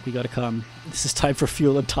 But no, we gotta come. This is time for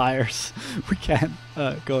fuel and tires. We can't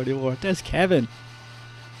go anymore. There's Kevin.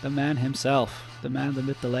 The man himself. The man, the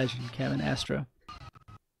myth, the legend, Kevin Estre.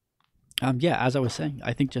 Yeah, as I was saying,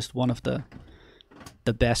 I think just one of the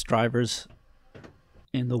best drivers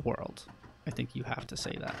in the world. I think you have to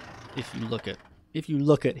say that. If you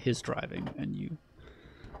look at his driving and you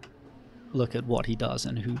look at what he does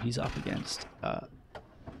and who he's up against,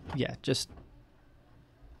 yeah, just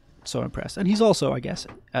so impressed. And he's also, I guess,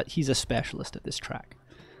 he's a specialist at this track.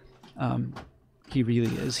 He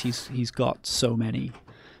really is. He's got so many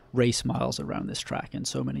race miles around this track and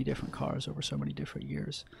so many different cars over so many different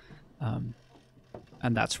years. And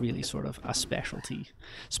that's really sort of a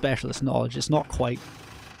specialist knowledge. It's not quite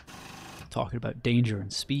talking about danger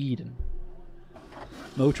and speed and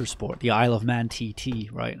motorsport, the Isle of Man TT,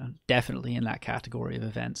 right? And definitely in that category of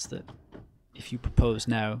events that if you propose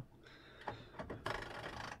now,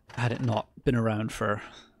 had it not been around for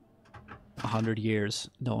 100 years,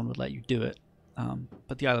 no one would let you do it.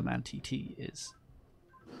 But the Isle of Man TT is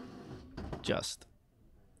just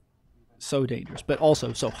so dangerous, but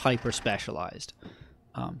also so hyper specialized.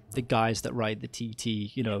 The guys that ride the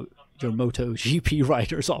TT, you know, your MotoGP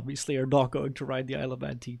riders obviously are not going to ride the Isle of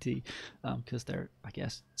Man TT because they're, I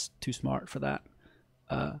guess, it's too smart for that.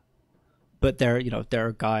 But there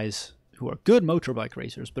are guys who are good motorbike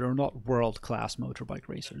racers, but are not world-class motorbike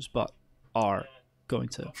racers, but are going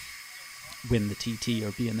to win the TT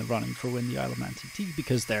or be in the running for win the Isle of Man TT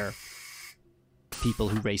because they're people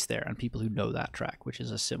who race there and people who know that track, which is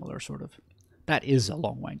a similar sort of, that is a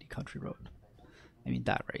long, windy country road. I mean,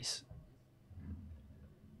 that race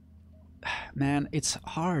man, it's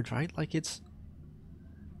hard, right? Like,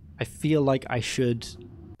 I feel like I should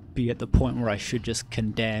be at the point where I should just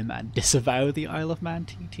condemn and disavow the Isle of Man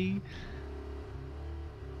TT,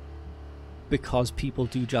 because people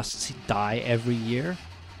do just die every year,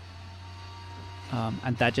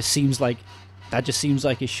 and that just seems like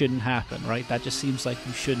it shouldn't happen, right? That just seems like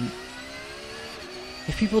you shouldn't.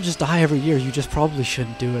 If people just die every year, you just probably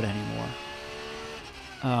shouldn't do it anymore.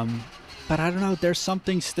 But I don't know. There's some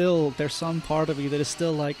part of me that is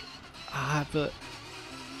still like, but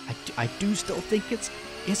I do still think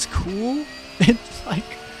it's cool. It's like,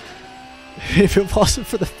 if it wasn't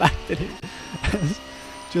for the fact that it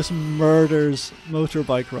just murders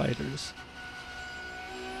motorbike riders,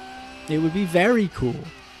 it would be very cool.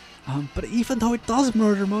 But even though it does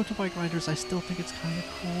murder motorbike riders, I still think it's kind of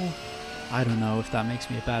cool. I don't know if that makes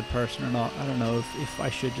me a bad person or not. I don't know if I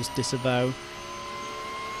should just disavow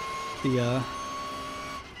the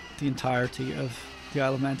entirety of the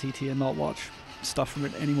Isle of Man TT and not watch stuff from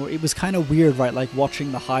it anymore. It was kind of weird, right? Like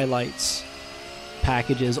watching the highlights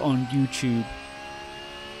packages on YouTube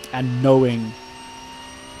and knowing,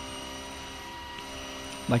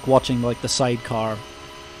 like watching like the sidecar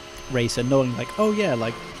race and knowing like, oh yeah,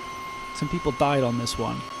 like some people died on this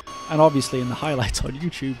one. And obviously in the highlights on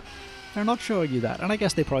YouTube, they're not showing you that. And I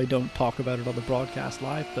guess they probably don't talk about it on the broadcast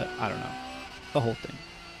live, but I don't know. The whole thing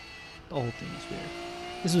is weird.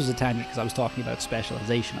 This was a tangent because I was talking about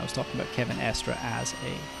specialization. I was talking about Kevin Estre as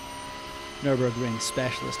a Nurburgring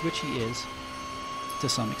specialist, which he is to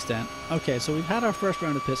some extent. Okay, so we've had our first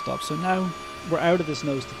round of pit stops, so now we're out of this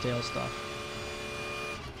nose to tail stuff.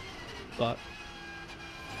 But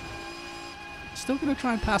still going to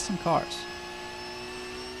try and pass some cars.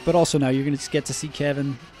 But also now you're going to get to see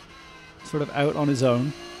Kevin sort of out on his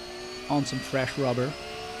own on some fresh rubber.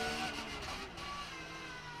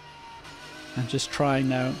 And just trying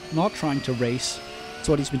now, not trying to race. It's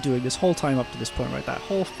what he's been doing this whole time up to this point, right? That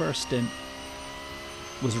whole first stint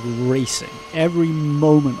was racing. Every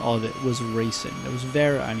moment of it was racing. There was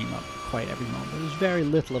not quite every moment, but there was very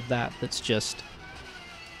little of that that's just,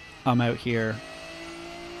 I'm out here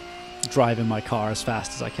driving my car as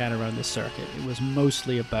fast as I can around this circuit. It was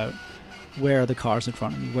mostly about where are the cars in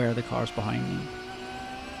front of me, where are the cars behind me,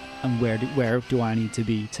 and where do I need to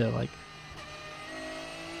be to like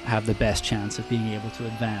have the best chance of being able to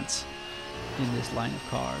advance in this line of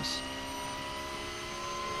cars.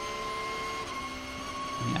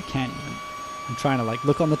 I mean, I can't even. I'm trying to like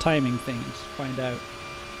look on the timing thing and just find out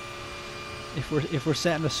if we're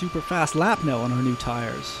setting a super fast lap now on our new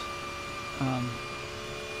tires.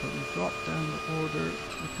 But we dropped down the order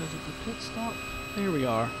because of the pit stop. There we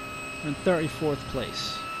are. We're in 34th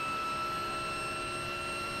place.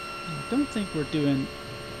 I don't think we're doing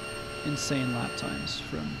insane lap times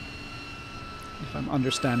from, if I'm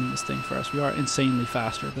understanding this thing first. We are insanely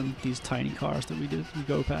faster than these tiny cars that we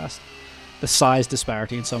go past. The size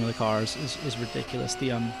disparity in some of the cars is ridiculous. The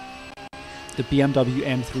BMW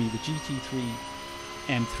M3, the GT3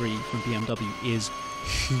 M3 from BMW is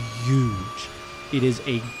huge. It is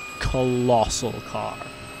a colossal car.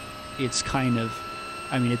 It's kind of,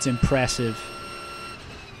 I mean, it's impressive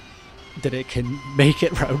that it can make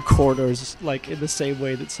it round corners like in the same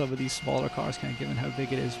way that some of these smaller cars can, given how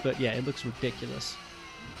big it is. But yeah, it looks ridiculous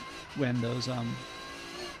when those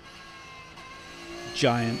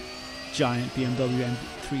giant BMW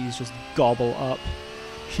M3s just gobble up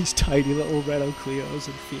these tiny little Renault Clios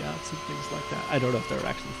and Fiats and things like that. I don't know if there are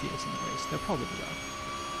actually Fiats in the race. There probably are.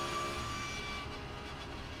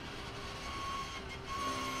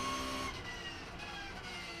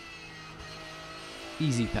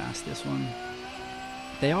 Easy past this one.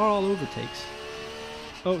 They are all overtakes.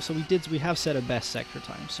 Oh, so we have set a best sector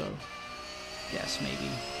time, so yes, maybe.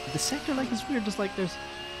 The sector like is weird, just like there's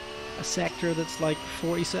a sector that's like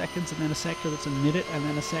 40 seconds and then a sector that's a minute and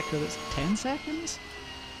then a sector that's 10 seconds?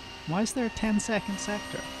 Why is there a 10-second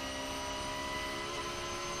sector?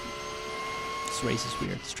 This race is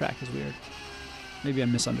weird, this track is weird. Maybe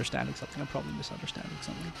I'm misunderstanding something. I'm probably misunderstanding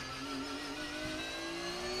something.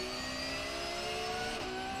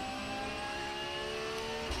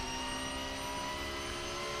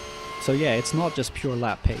 So yeah, it's not just pure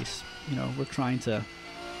lap pace. You know, we're trying to.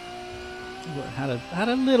 We had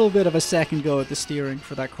a little bit of a second go at the steering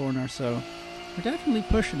for that corner, so we're definitely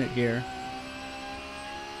pushing it here.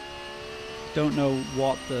 Don't know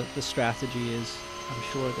what the strategy is. I'm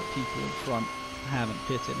sure that people in front haven't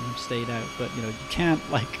pitted and have stayed out, but you know, you can't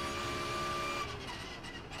like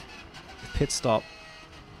the pit stop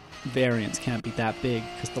variance can't be that big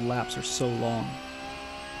because the laps are so long.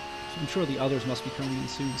 So I'm sure the others must be coming in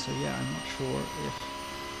soon, so yeah, I'm not sure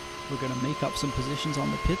we're going to make up some positions on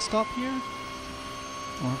the pit stop here,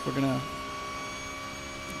 or if we're going to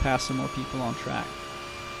pass some more people on track.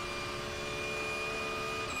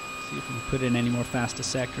 See if we can put in any more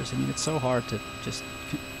fastest sectors. I mean, it's so hard to just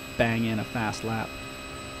bang in a fast lap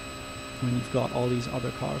when you've got all these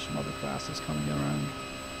other cars from other classes coming around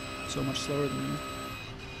so much slower than you.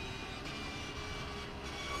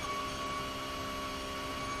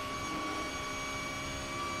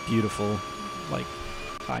 Beautiful, like,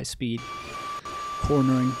 high speed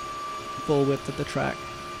cornering, full width of the track,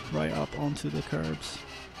 right up onto the curbs.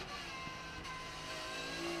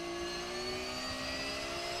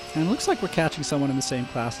 And it looks like we're catching someone in the same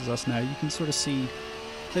class as us now. You can sort of see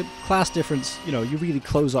the class difference. You know, you really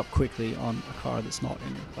close up quickly on a car that's not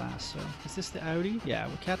in your class. So, is this the Audi? Yeah,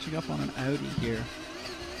 we're catching up on an Audi here.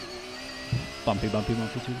 Bumpy, bumpy,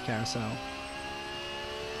 bumpy through the carousel.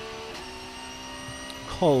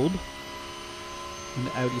 Cold in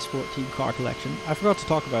the Audi Sport Team car collection. I forgot to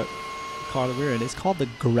talk about the car that we're in. It's called the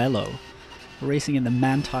Grello. We're racing in the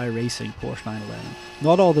Manti Racing Porsche 911.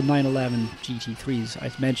 Not all the 911 GT3s.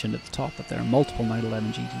 I mentioned at the top that there are multiple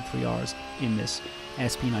 911 GT3Rs in this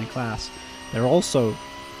SP9 class. There are also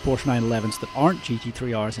Porsche 911s that aren't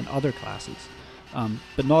GT3Rs in other classes.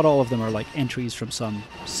 But not all of them are like entries from some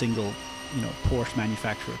single, you know, Porsche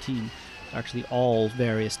manufacturer team. They're actually all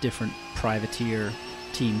various different privateer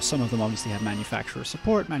teams. Some of them obviously have manufacturer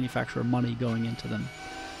support, manufacturer money going into them.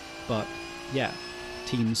 But yeah,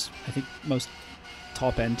 teams, I think most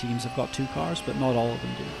top-end teams have got 2 cars, but not all of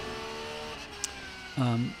them do.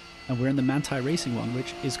 And we're in the Manti Racing one,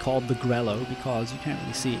 which is called the Grello because you can't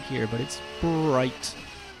really see it here, but it's bright,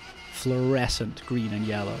 fluorescent green and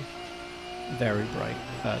yellow. Very bright,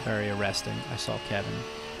 very arresting. I saw Kevin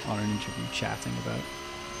on an interview chatting about,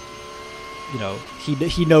 you know,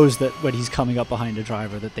 he knows that when he's coming up behind a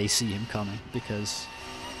driver that they see him coming because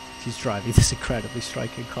he's driving this incredibly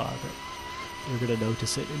striking car that you're going to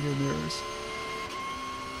notice it in your mirrors.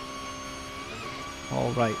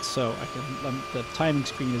 Alright, so the timing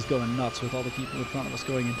screen is going nuts with all the people in front of us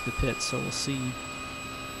going into the pits, so we'll see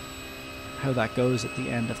how that goes at the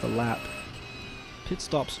end of the lap. Pit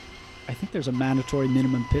stops, I think there's a mandatory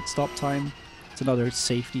minimum pit stop time. It's another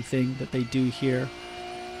safety thing that they do here.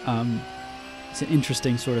 It's an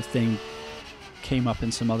interesting sort of thing. It came up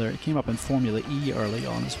in Formula E early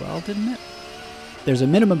on as well, didn't it? There's a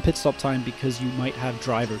minimum pit stop time because you might have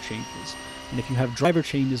driver changes. And if you have driver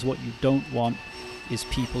changes, what you don't want is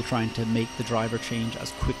people trying to make the driver change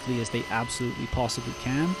as quickly as they absolutely possibly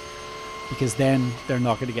can, because then they're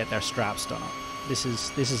not going to get their straps done up. This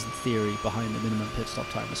is the theory behind the minimum pit stop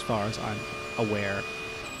time as far as I'm aware.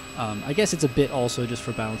 I guess it's a bit also just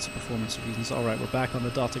for balance of performance reasons. Alright, we're back on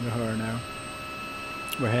the Dottinger Höhe now.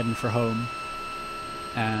 We're heading for home.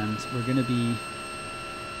 And we're going to be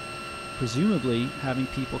presumably having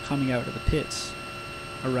people coming out of the pits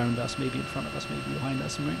around us, maybe in front of us, maybe behind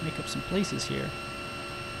us, and we might make up some places here.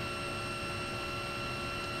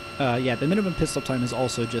 Yeah, the minimum pit stop time is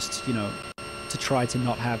also just, you know, to try to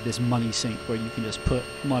not have this money sink where you can just put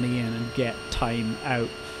money in and get time out.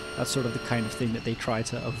 That's sort of the kind of thing that they try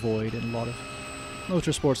to avoid in a lot of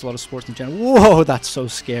motorsports, a lot of sports in general. Whoa, that's so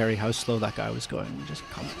scary how slow that guy was going. We just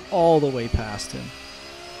come all the way past him.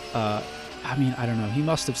 I mean, I don't know. He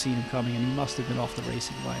must have seen him coming and he must have been off the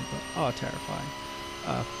racing line, but oh, terrifying.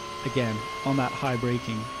 Again, on that high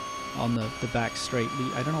braking, on the back straight.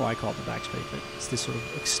 I don't know why I call it the back straight, but it's this sort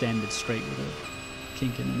of extended straight with a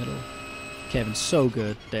kink in the middle. Kevin's so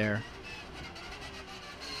good there.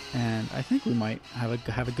 And I think we might have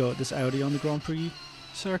a go at this Audi on the Grand Prix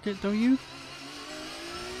circuit, don't you?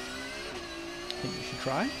 I think we should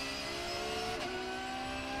try.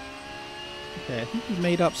 Okay, I think we've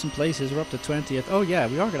made up some places. We're up to 20th. Oh yeah,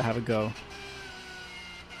 we are going to have a go.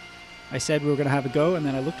 I said we were going to have a go, and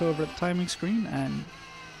then I looked over at the timing screen, and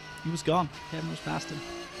he was gone. Kevin was past him.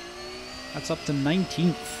 That's up to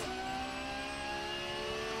 19th.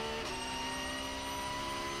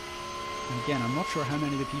 And again, I'm not sure how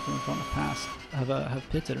many of the people in front of Pass have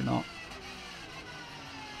pitted or not.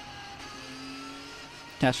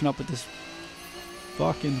 Catching up with this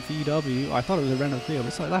fucking VW. I thought it was a Renault Clio, but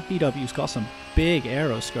it's like that VW's got some big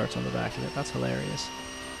aero skirts on the back of it. That's hilarious.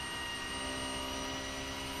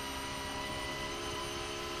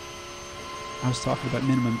 I was talking about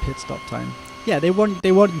minimum pit stop time. Yeah, they want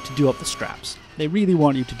you to do up the straps. They really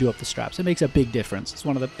want you to do up the straps. It makes a big difference. It's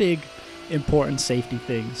one of the big, important safety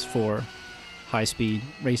things for high-speed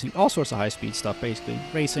racing. All sorts of high-speed stuff, basically.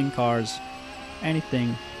 Racing, cars,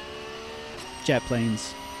 anything, jet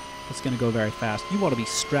planes. It's going to go very fast. You want to be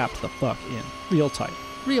strapped the fuck in. Real tight.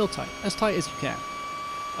 Real tight. As tight as you can.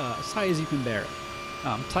 As tight as you can bear it.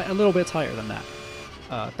 A little bit tighter than that.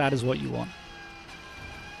 That is what you want.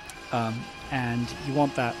 And you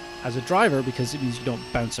want that as a driver because it means you don't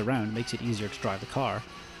bounce around. It makes it easier to drive the car.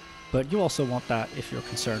 But you also want that if you're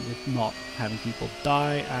concerned with not having people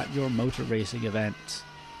die at your motor racing event.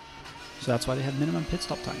 So that's why they have minimum pit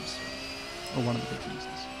stop times. Or one of the big reasons.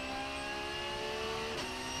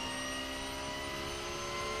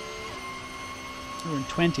 We're in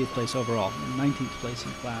 20th place overall. We're in 19th place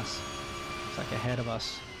in class. It's like ahead of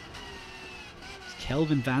us. It's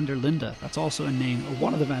Kelvin van der Linde. That's also a name. Or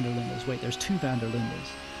one of the van der Lindes. Wait, there's two van der Lindes.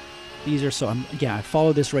 These are so... yeah, I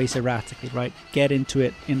follow this race erratically, right? Get into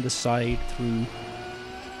it in the side through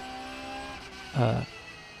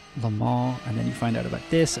Le Mans, and then you find out about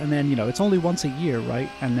this, and then, you know, it's only once a year, right?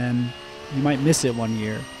 And then you might miss it one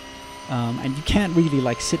year. And you can't really,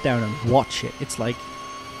 like, sit down and watch it. It's like...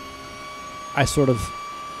 I sort of...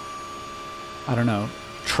 I don't know...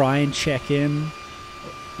 try and check in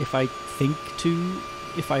if I think to,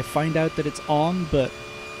 if I find out that it's on, but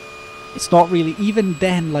it's not really, even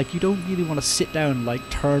then, like, you don't really want to sit down and, like,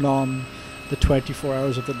 turn on the 24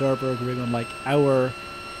 hours of the Nurburgring on, like, hour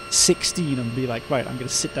 16 and be like, right, I'm going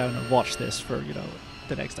to sit down and watch this for, you know,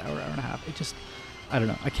 the next hour, hour and a half. It just, I don't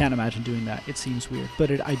know, I can't imagine doing that. It seems weird,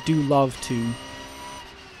 but I do love to,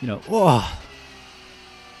 you know,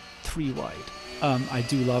 3 wide. I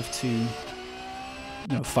do love to, you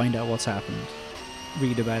know, find out what's happened,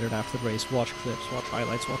 read about it after the race, watch clips, watch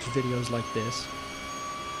highlights, watch videos like this,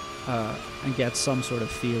 and get some sort of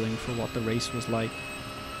feeling for what the race was like.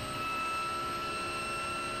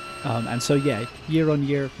 And so, yeah, year on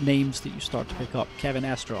year, names that you start to pick up. Kevin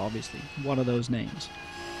Estre, obviously, one of those names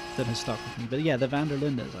that has stuck with me. But yeah, the van der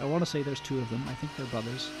Lindes, I want to say there's 2 of them. I think they're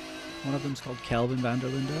brothers. One of them's called Kelvin van der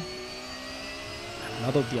Linde.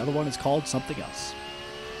 The other one is called something else.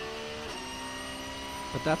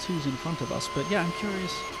 But that's who's in front of us. But yeah, I'm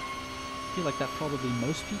curious. I feel like that probably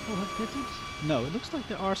most people have pitted. No, it looks like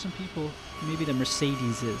there are some people. Maybe the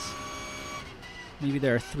Mercedes is. Maybe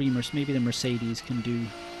there are 3. Maybe the Mercedes can do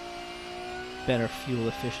better fuel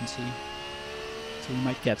efficiency. So we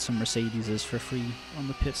might get some Mercedeses for free on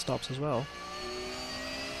the pit stops as well.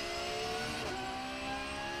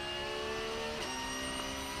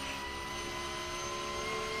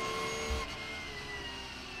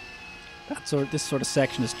 This sort of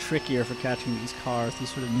section is trickier for catching these cars, these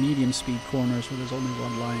sort of medium speed corners where there's only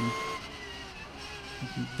one line. You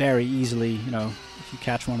can very easily, you know, if you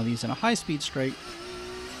catch one of these in a high speed straight,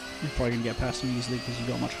 you're probably going to get past them easily because you've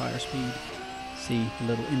got much higher speed. See the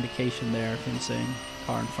little indication there of him saying,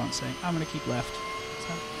 car in front saying, I'm going to keep left. Is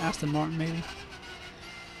that Aston Martin maybe?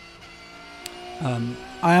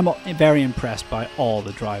 I am very impressed by all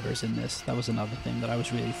the drivers in this. That was another thing that I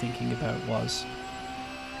was really thinking about was,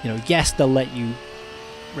 you know, yes, they'll let you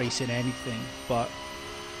race in anything, but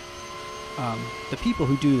the people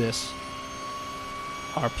who do this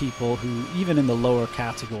are people who, even in the lower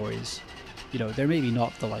categories, you know, they're maybe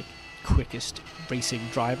not the, like, quickest racing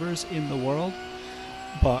drivers in the world,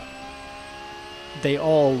 but they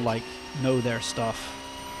all, like, know their stuff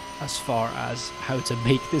as far as how to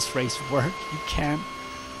make this race work. You can't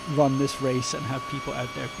run this race and have people out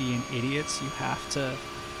there being idiots. You have to...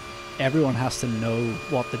 Everyone has to know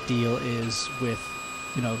what the deal is with,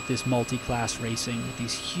 you know, this multi-class racing with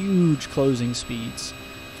these huge closing speeds.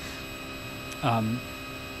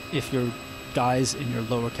 If your guys in your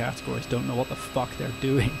lower categories don't know what the fuck they're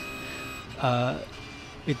doing,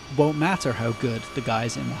 it won't matter how good the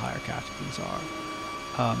guys in the higher categories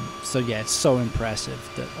are. So yeah, it's so impressive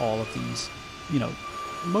that all of these, you know,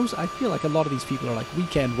 I feel like a lot of these people are like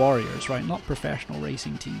weekend warriors, right? Not professional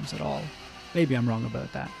racing teams at all. Maybe I'm wrong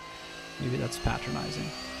about that. Maybe that's patronizing.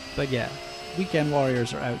 But yeah, weekend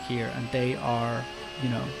warriors are out here and they are, you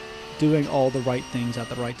know, doing all the right things at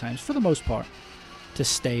the right times for the most part to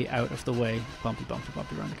stay out of the way, bumpy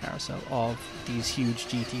around the carousel, of these huge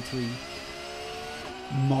GT3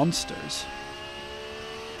 monsters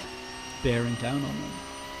bearing down on them.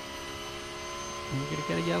 Are we gonna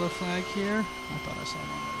get a yellow flag here? I thought I saw one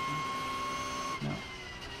already. No.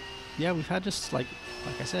 Yeah, we've had just like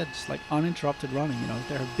I said, just like uninterrupted running. You know,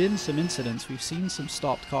 there have been some incidents. We've seen some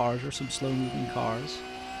stopped cars or some slow-moving cars,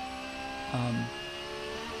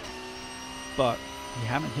 but we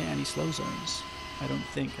haven't hit any slow zones, I don't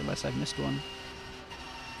think, unless I've missed one.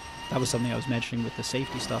 That was something I was mentioning with the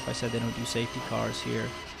safety stuff. I said they don't do safety cars here.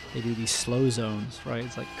 They do these slow zones, right?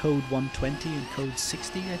 It's like code 120 and code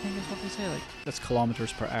 60, I think is what they say. Like, that's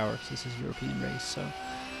kilometers per hour. So this is a European race, so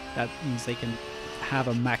that means they can have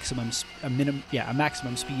a maximum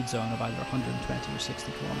speed zone of either 120 or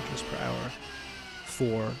 60 kilometers per hour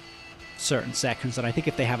for certain sections, and I think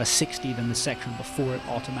if they have a 60, then the section before it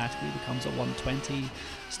automatically becomes a 120,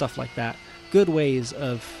 stuff like that. Good ways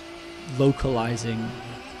of localizing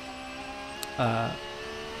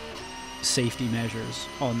safety measures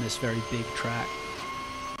on this very big track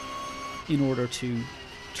in order to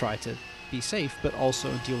try to be safe, but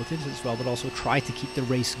also deal with incidents as well, but also try to keep the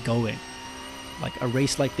race going. Like a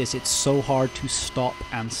race like this, it's so hard to stop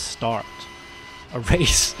and start a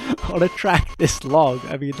race on a track this long.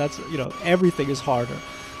 I mean, that's, you know, everything is harder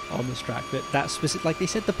on this track, but that specific, like they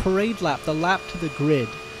said, the parade lap, the lap to the grid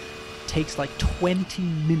takes like 20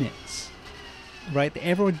 minutes, right?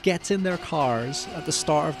 Everyone gets in their cars at the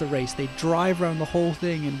start of the race, they drive around the whole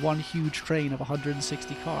thing in one huge train of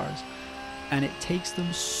 160 cars, and it takes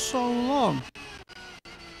them so long.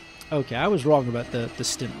 Okay, I was wrong about the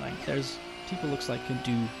stint length. There's people looks like can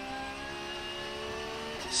do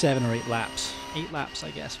 7 or 8 laps. 8 laps,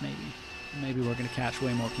 I guess, maybe. Maybe we're going to catch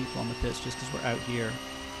way more people on the pits just because we're out here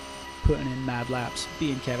putting in mad laps.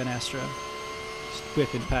 Being Kevin Estre, just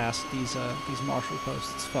whipping past these marshal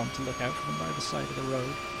posts. It's fun to look out for them by the side of the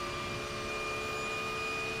road.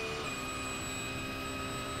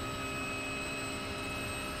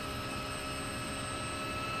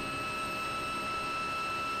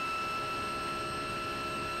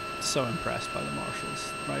 So impressed by the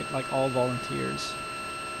marshals, right? Like all volunteers.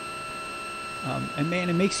 And man,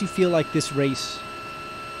 it makes you feel like this race,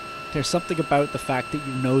 there's something about the fact that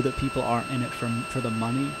you know that people aren't in it for the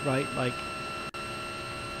money, right? Like,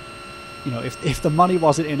 you know, if the money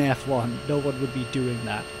wasn't in F1, no one would be doing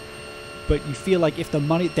that. But you feel like if the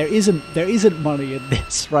money, there isn't money in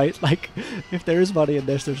this, right? Like, if there is money in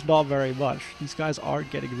this, there's not very much. These guys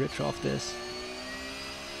aren't getting rich off this.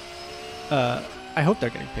 I hope they're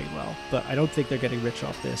getting paid well, but I don't think they're getting rich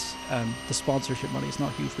off this. The sponsorship money is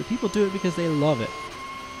not huge, but people do it because they love it.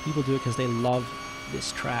 People do it because they love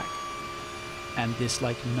this track and this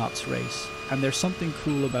like nuts race. And there's something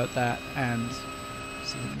cool about that. And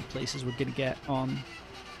see how many places we're gonna get on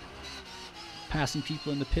passing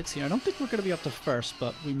people in the pits here. I don't think we're gonna be up to first,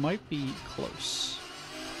 but we might be close.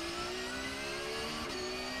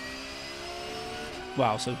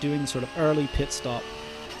 Wow, so doing the sort of early pit stop,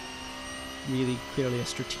 really clearly a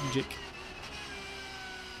strategic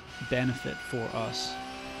benefit for us.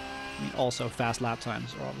 I mean, also fast lap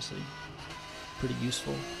times are obviously pretty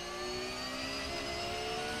useful.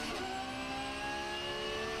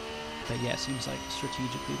 But yeah, it seems like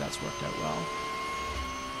strategically that's worked out well.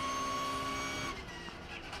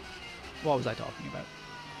 What was I talking about?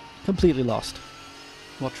 Completely lost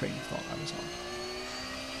what train of thought I was on.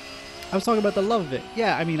 I was talking about the love of it.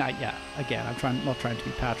 Yeah, I mean, yeah, again, I'm not trying to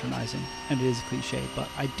be patronizing, and it is a cliche, but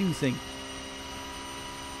I do think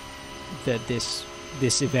that this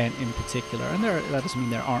event in particular, and that doesn't mean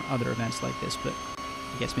there aren't other events like this, but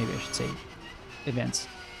I guess maybe I should say events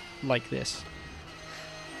like this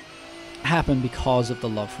happen because of the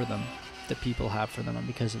love for them that people have for them, and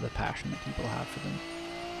because of the passion that people have for them,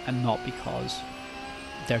 and not because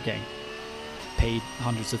they're getting paid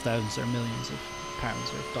hundreds of thousands or millions of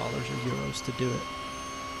pounds or dollars or euros to do it.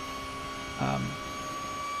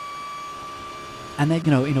 And then,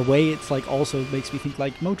 you know, in a way it's like also makes me think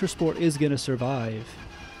like motorsport is going to survive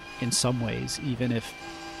in some ways, even if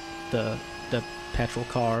the petrol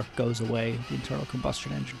car goes away, the internal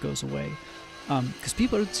combustion engine goes away, because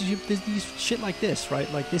people are these shit like this,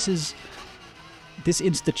 right? Like this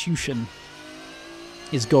institution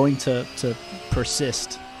is going to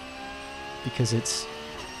persist because it's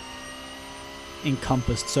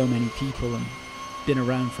encompassed so many people and been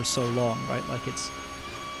around for so long, right? Like it's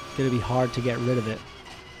going to be hard to get rid of it.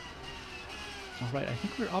 Alright, I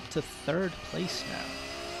think we're up to 3rd place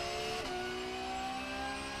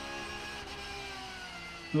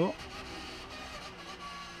now. Oh.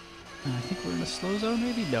 And I think we're in a slow zone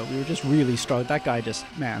maybe? No, we were just really strong. That guy just,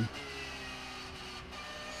 man.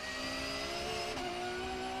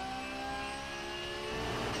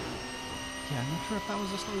 Yeah, I'm not sure if that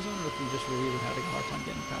was a slow zone or if we just were really having a hard time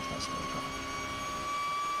getting past that slow car.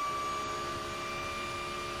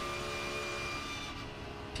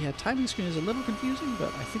 Yeah, timing screen is a little confusing,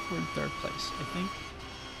 but I think we're in 3rd place. I think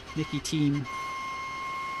Nicky Team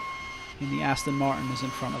in the Aston Martin is in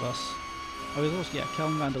front of us. Oh, there's also, yeah,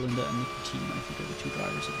 Kelvin van der Linde and Nicky Team, I think, are the 2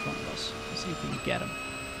 drivers in front of us. Let's see if we can get them.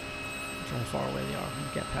 I'm sure how far away they are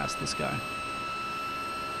and get past this guy.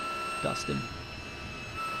 Dustin.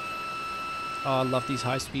 Oh, I love these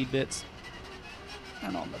high-speed bits.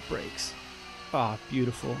 And on the brakes. Ah, oh,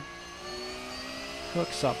 beautiful.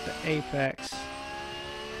 Hooks up the apex. I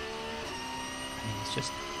mean, it's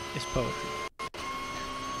just, it's poetry.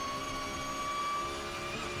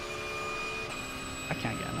 I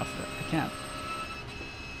can't get enough of it. I can't.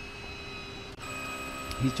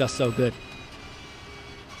 He's just so good.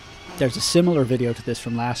 There's a similar video to this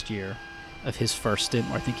from last year of his first stint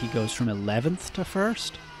where I think he goes from 11th to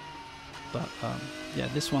 1st. But yeah,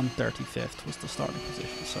 this one 35th was the starting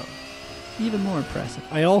position, so even more impressive.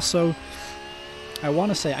 I want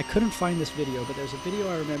to say, I couldn't find this video, but there's a video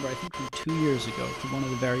I remember, I think from 2 years ago, from one of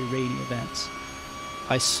the very rainy events.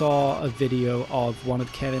 I saw a video of one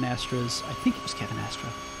of Kevin Estre's, I think it was Kevin Estre.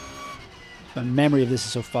 My memory of this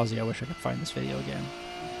is so fuzzy, I wish I could find this video again.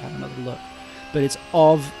 Have another look. But it's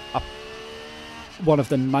of one of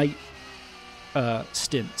the night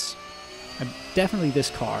stints. Definitely this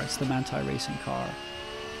car, it's the Manti Racing car.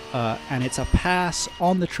 And it's a pass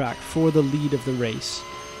on the track for the lead of the race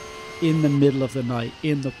in the middle of the night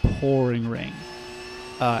in the pouring rain.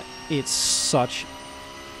 It's such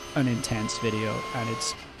an intense video, and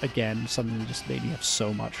it's again something that just made me have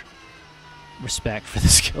so much respect for the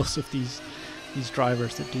skills of these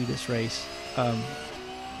drivers that do this race.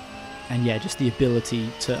 And yeah, just the ability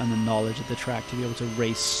to, and the knowledge of the track to be able to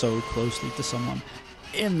race so closely to someone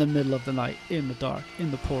in the middle of the night, in the dark,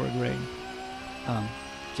 in the pouring rain.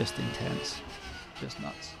 Just intense, just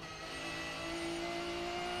nuts.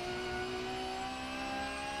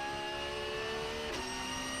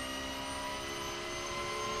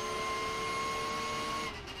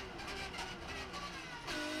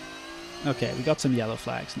 Okay, we got some yellow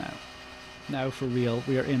flags now. Now for real,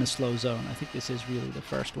 we are in a slow zone. I think this is really the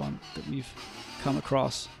first one that we've come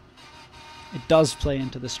across. It does play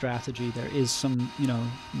into the strategy. There is some, you know,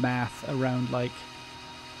 math around, like,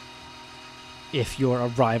 if your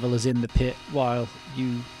rival is in the pit while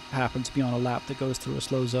you happen to be on a lap that goes through a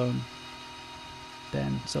slow zone,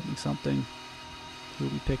 then something will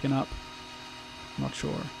be picking up. Not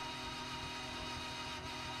sure.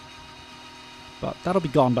 But that'll be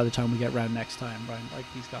gone by the time we get round next time, right? Like,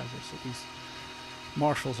 these guys are so, these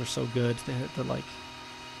marshals are so good. They're like,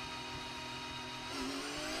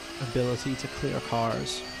 ability to clear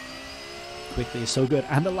cars quickly is so good,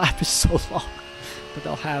 and the lap is so long. But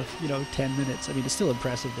they'll have, you know, 10 minutes. I mean, it's still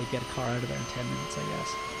impressive they get a car out of there in 10 minutes, I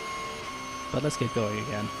guess. But let's get going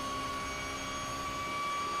again.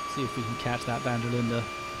 See if we can catch that Van der Linde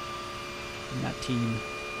and that team.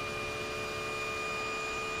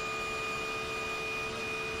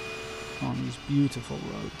 On these beautiful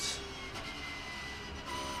roads.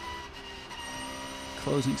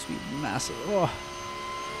 Closing speed massive. Oh.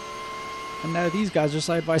 And now these guys are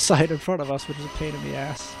side by side in front of us, which is a pain in the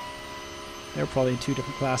ass. They're probably in two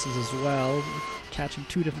different classes as well. Catching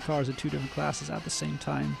two different cars in two different classes at the same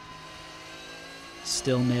time.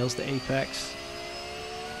 Still nails the apex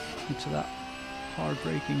into that hard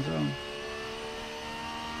braking zone.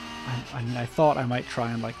 I mean, I thought I might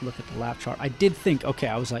try and, like, look at the lap chart. I did think, okay,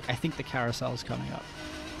 I was like, I think the carousel is coming up.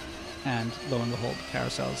 And lo and behold, the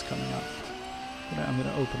carousel is coming up. But I'm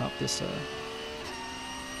going to open up this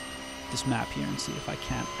this map here and see if I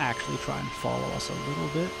can't actually try and follow us a little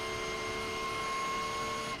bit.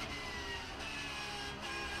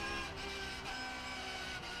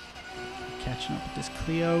 Catching up with this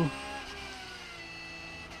Clio.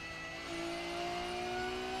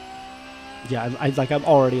 Yeah, I'm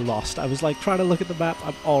already lost. I was like trying to look at the map.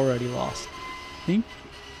 I'm already lost. I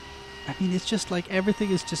mean, it's just like everything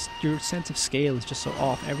is just, your sense of scale is just so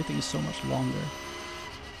off. Everything is so much longer.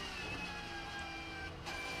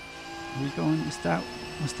 Are we going? Was that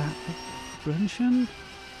like Brunchen?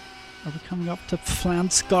 Are we coming up to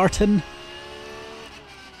Flansgarten?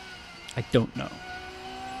 I don't know.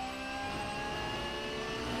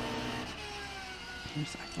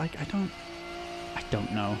 Like, I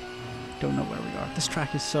don't know. Don't know where we are. This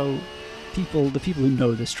track is so, the people who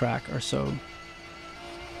know this track are so,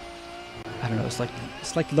 I don't know, it's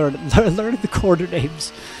like learning the quarter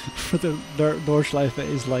names for the Nordschleife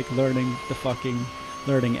is like learning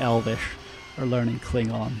Elvish or learning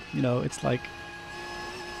Klingon. You know, it's like,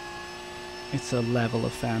 it's a level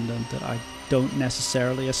of fandom that I don't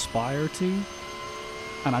necessarily aspire to,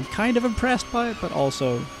 and I'm kind of impressed by it, but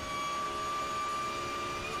also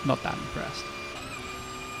not that impressed.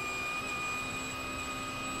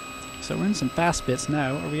 So we're in some fast bits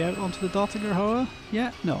now. Are we out onto the Dottinger Hoa?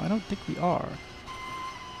 Yeah? No, I don't think we are.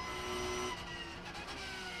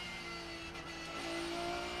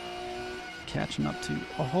 Catching up to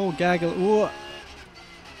a whole gaggle. Ooh.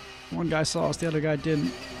 One guy saw us, the other guy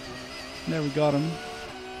didn't. There we got him.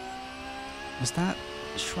 Was that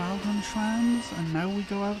Schwalbenschwanz? And now we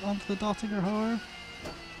go out onto the Dottinger Hoa?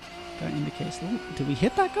 That indicates, did we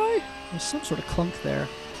hit that guy? There's some sort of clunk there.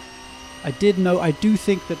 I do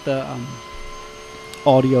think that the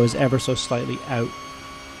audio is ever so slightly out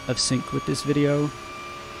of sync with this video.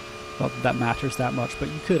 Not that that matters that much, but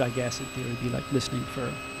you could, I guess, in theory, be like listening for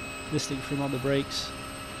him on the brakes.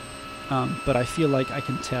 But I feel like I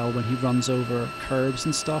can tell when he runs over curbs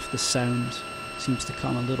and stuff, the sound seems to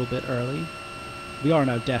come a little bit early. We are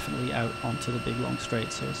now definitely out onto the big long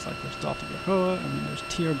straight, so it's like there's Dottigerhoa, and then there's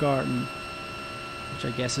Tiergarten, which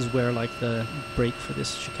I guess is where like the brake for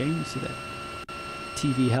this chicane. You see that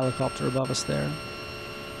TV helicopter above us there.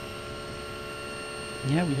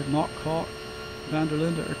 Yeah, we have not caught Van der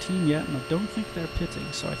Linde or team yet, and I don't think they're pitting,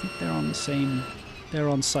 so I think they're on the same, they're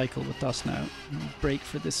on cycle with us now. Brake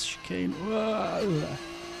for this chicane.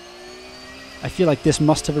 I feel like this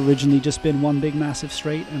must have originally just been one big massive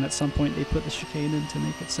straight, and at some point they put the chicane in to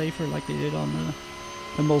make it safer, like they did on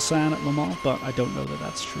the Mulsanne at Le Mans, but I don't know that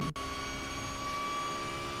that's true.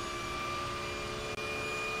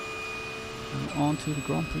 And on to the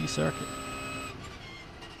Grand Prix circuit.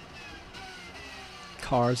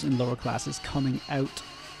 Cars in lower classes coming out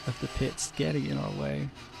of the pits, getting in our way.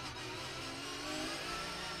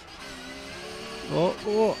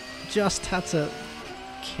 Oh, just had to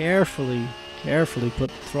carefully put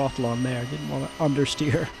the throttle on there. Didn't want to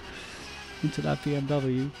understeer into that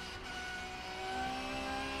BMW.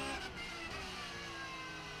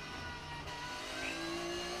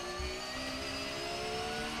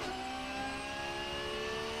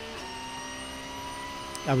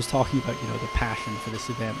 I was talking about, you know, the passion for this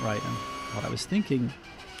event, right? And what I was thinking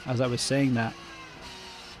as I was saying that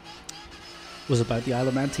was about the Isle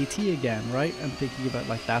of Man TT again, right? And thinking about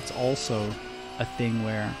like that's also a thing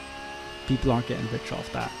where people aren't getting rich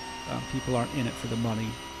off that. People aren't in it for the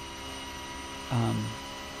money.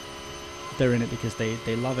 They're in it because they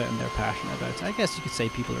love it and they're passionate about it. I guess you could say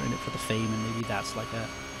people are in it for the fame, and maybe that's like a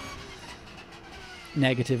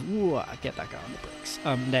negative. Ooh, I get that guy on the brakes.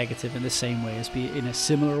 Negative in the same way as in a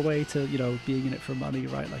similar way to, you know, being in it for money,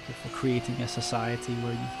 right? Like if we're creating a society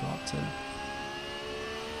where you've got to,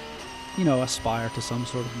 you know, aspire to some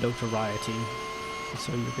sort of notoriety,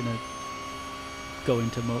 so you're gonna go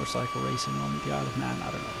into motorcycle racing on the Isle of Man.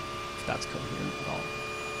 I don't know if that's coherent at all.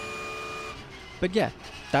 But yeah,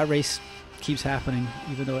 that race keeps happening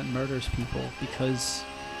even though it murders people, because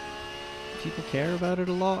people care about it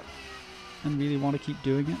a lot and really want to keep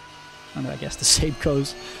doing it. And I guess the same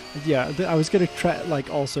goes. Yeah, I was going to try like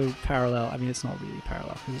also parallel. I mean, it's not really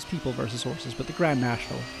parallel because it's people versus horses, but the Grand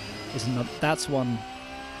National is not. That's one.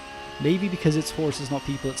 Maybe because it's horses, not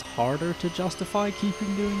people, it's harder to justify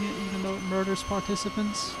keeping doing it even though it murders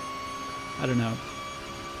participants. I don't know.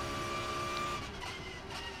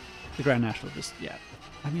 The Grand National just, yeah.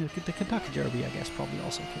 I mean, the Kentucky Derby, I guess, probably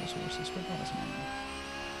also kills horses, but not as many.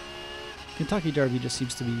 Kentucky Derby just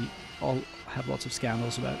seems to be have lots of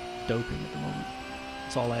scandals about doping at the moment.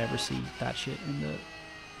 That's all I ever see that shit in the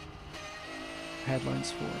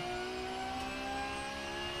headlines for.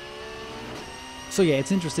 So yeah,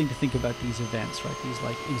 it's interesting to think about these events, right? These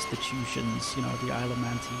like institutions, you know, the Isle of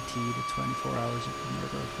Man TT, the 24 hours of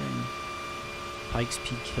the Nurburgring, Pikes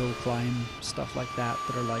Peak Hill Climb, stuff like that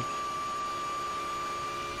are like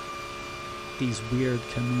these weird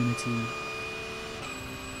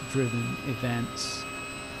community-driven events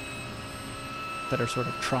that are sort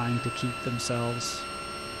of trying to keep themselves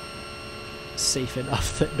safe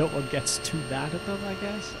enough that no one gets too mad at them, I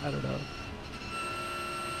guess. I don't know.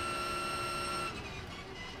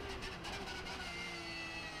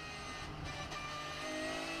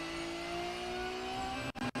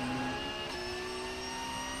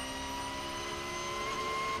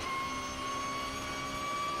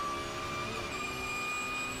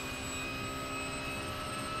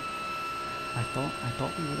 I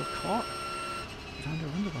thought we would have caught Van der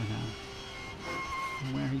Linde by now.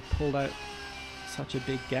 And where he pulled out such a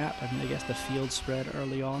big gap. I mean, I guess the field spread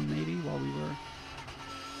early on maybe while we were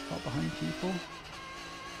caught behind people.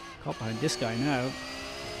 Caught behind this guy now.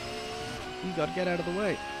 You gotta get out of the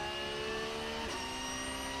way.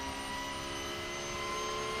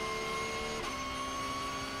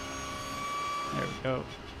 There we go.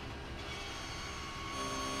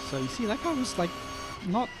 So you see, that guy was like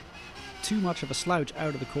not too much of a slouch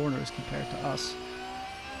out of the corners compared to us.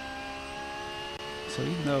 So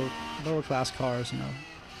even though lower class cars, you know,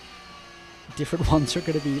 different ones are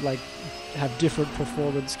going to be like have different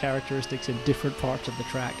performance characteristics in different parts of the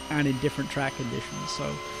track and in different track conditions, so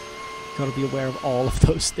you've got to be aware of all of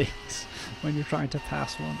those things when you're trying to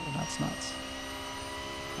pass one, and that's nuts.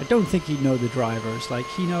 I don't think he'd know the drivers. Like,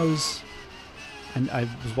 he knows, and I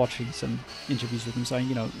was watching some interviews with him saying,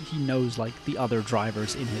 you know, he knows like the other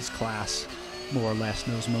drivers in his class, more or less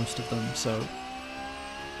knows most of them, so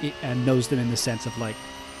and knows them in the sense of like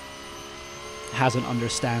has an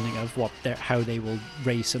understanding of how they will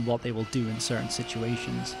race and what they will do in certain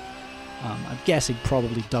situations. I'm guessing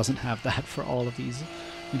probably doesn't have that for all of these,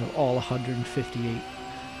 all 158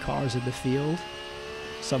 cars in the field.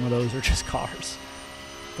 Some of those are just cars.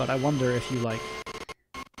 But I wonder if you like,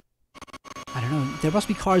 I don't know, there must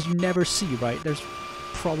be cars you never see, right? There's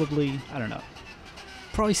probably, I don't know,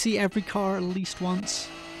 probably see every car at least once.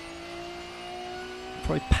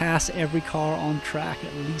 Probably pass every car on track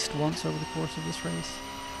at least once over the course of this race.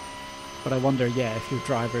 But I wonder, yeah, if you're a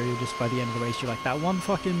driver, you're just by the end of the race, you're like, that one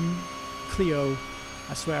fucking Clio,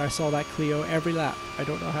 I swear I saw that Clio every lap. I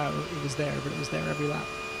don't know how it was there, but it was there every lap.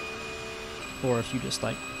 Or if you just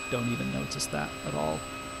like don't even notice that at all.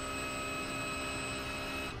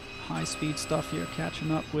 High speed stuff here,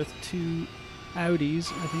 catching up with two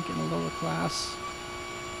Audis, I think in a lower class.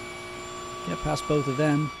 Get past both of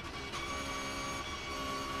them.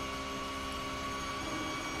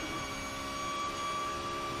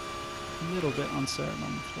 A little bit uncertain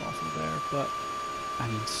on the throttle there, but I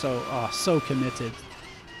mean, so committed.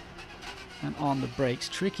 And on the brakes,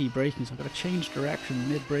 tricky braking zone. I've got to change direction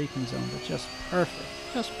mid-braking zone, but just perfect.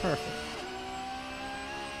 Just perfect.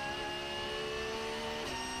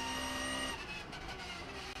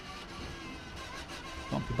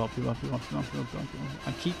 Bumpy, bumpy, bumpy, bumpy, bumpy, bumpy, bumpy.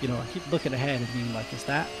 I keep looking ahead and being like, is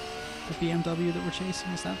that the BMW that we're chasing?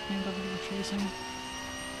 Is that the BMW that we're chasing?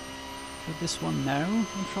 But this one now in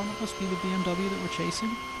front of us be the BMW that we're chasing?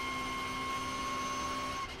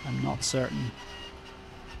 I'm not certain.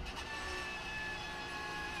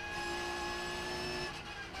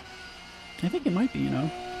 I think it might be,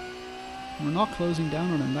 We're not closing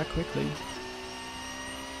down on him that quickly.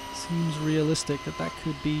 Seems realistic that that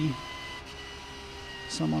could be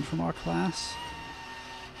someone from our class.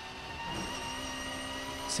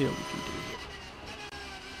 Let's see what we can do here.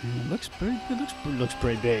 And it looks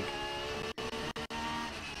pretty big.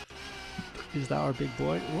 Is that our big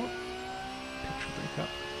boy? Whoa. Picture break up.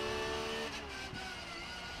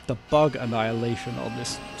 The bug annihilation on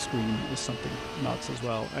this screen is something nuts as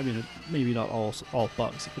well. I mean, maybe not all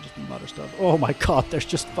bugs, it could just be mother stuff. Oh my god, there's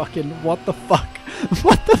just fucking, what the fuck?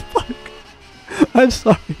 What the fuck? I'm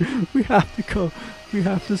sorry, we have to go, we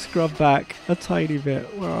have to scrub back a tiny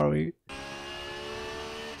bit. Where are we?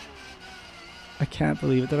 I can't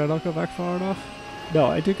believe it. Did I not go back far enough? No,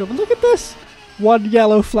 I did go, but look at this! One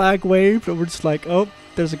yellow flag waved, and we're just like, oh,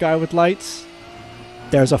 there's a guy with lights.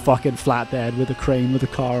 There's a fucking flatbed with a crane with a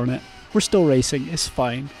car on it. We're still racing, it's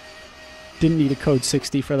fine. Didn't need a code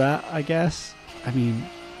 60 for that, I guess. I mean,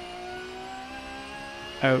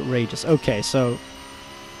 outrageous. Okay, so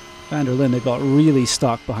Van der Linde got really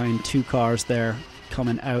stuck behind two cars there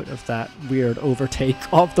coming out of that weird overtake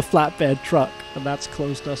of the flatbed truck, and that's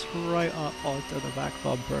closed us right up onto the back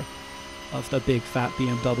bumper of the big fat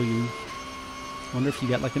BMW. Wonder if you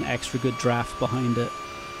get like an extra good draft behind it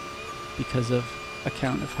because of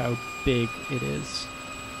account of how big it is.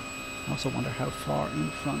 I also wonder how far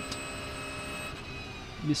in front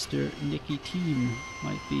Mr. Nicky Team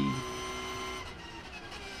might be.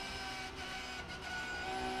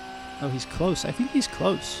 Oh, he's close. I think he's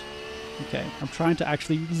close. Okay, I'm trying to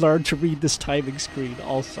actually learn to read this timing screen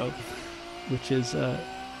also, which is a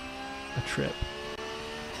trip.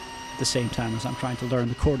 At the same time as I'm trying to learn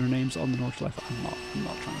the corner names on the Nordschleife. I'm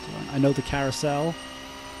not trying to learn. I know the carousel,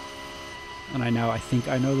 and I think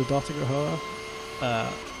I know the Dottigerhohe,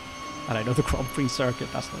 and I know the Grand Prix circuit.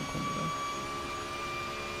 That's not corner though.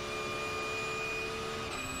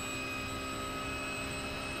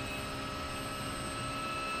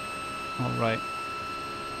 Alright.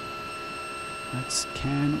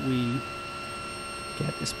 Can we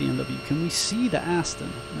get this BMW? Can we see the Aston?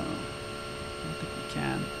 No. I don't think we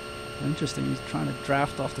can. Interesting, he's trying to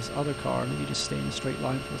draft off this other car. Maybe just stay in a straight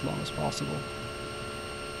line for as long as possible.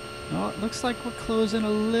 Oh, it looks like we're closing a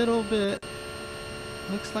little bit.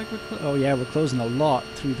 Looks like oh yeah, we're closing a lot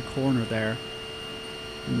through the corner there.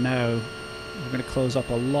 Now, we're going to close up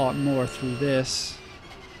a lot more through this.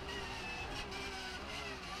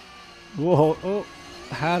 Whoa, oh,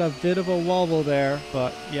 had a bit of a wobble there,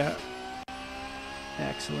 but yeah.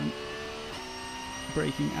 Excellent.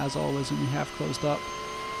 Braking as always, and we have closed up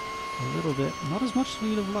a little bit. Not as much as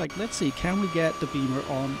we'd have liked. Let's see, can we get the Beamer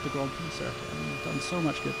on the Grand Prix circuit? I mean, we've done so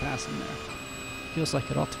much good passing there. Feels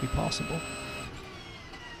like it ought to be possible.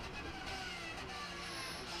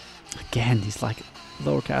 Again, these like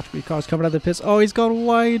lower category cars coming out of the pits. Oh, he's gone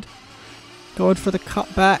wide. Going for the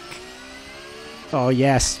cutback. Oh,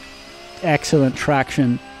 yes. Excellent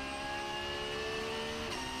traction.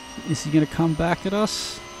 Is he going to come back at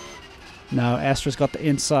us? No, Estre's got the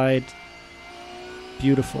inside.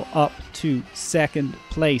 Beautiful. Up to second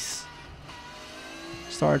place.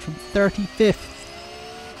 started from 35th.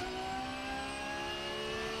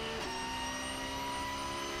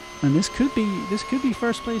 And this could be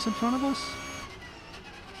first place in front of us.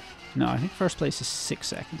 No, I think first place is 6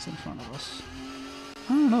 seconds in front of us.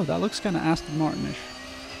 I don't know, that looks kind of Aston Martin-ish.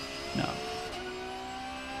 No.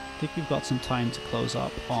 I think we've got some time to close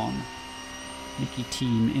up on Mickey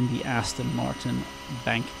Team in the Aston Martin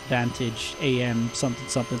Bank Vantage AM something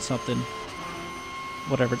something something.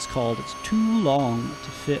 Whatever it's called. It's too long to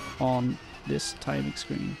fit on this timing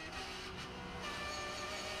screen.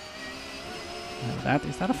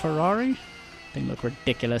 Is that a Ferrari? They look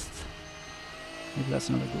ridiculous. Maybe that's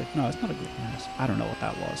another glick. No, it's not a glick. I don't know what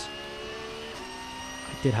that was.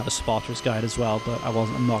 I did have a spotter's guide as well, but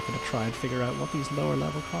I'm not going to try and figure out what these lower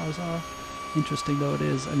level cars are. Interesting though it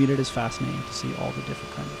is. I mean, it is fascinating to see all the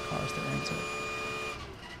different kinds of cars there enter.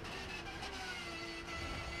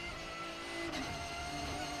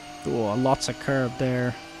 Oh, lots of curb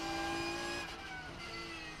there.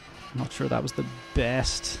 I'm not sure that was the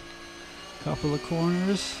best couple of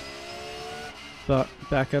corners, but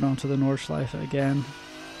back out onto the Nordschleife again.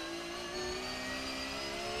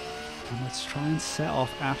 And let's try and set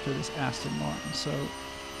off after this Aston Martin. So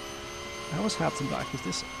I always have them back. Is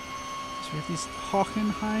this? So we have these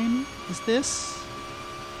Hockenheim. Is this?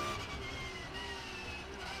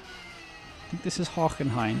 I think this is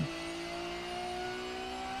Hockenheim.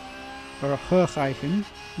 Or Hocheichen,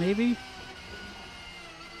 maybe?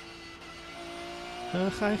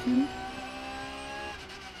 Hocheichen?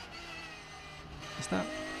 Is that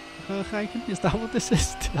Hocheichen? Is that what this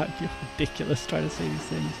is? I feel ridiculous trying to say these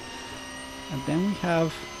things. And then we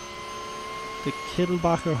have the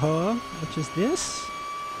Kittelbacher Höhe, which is this.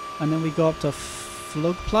 And then we go up to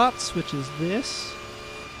Flugplatz, which is this.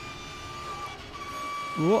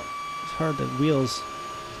 Whoa, heard the wheels.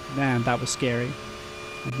 Man, that was scary.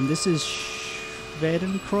 And this is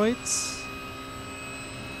Schwedenkreuz.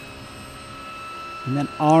 And then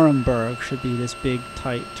Arenberg should be this big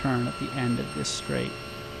tight turn at the end of this straight.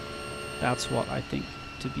 That's what I think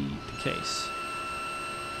to be the case.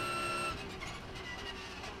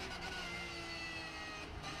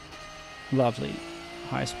 Lovely.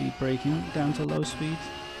 High speed braking down to low speed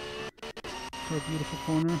for a beautiful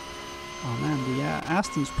corner. Oh man, the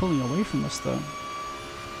Aston's pulling away from us though.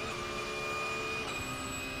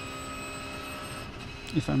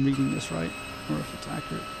 If I'm reading this right, or if it's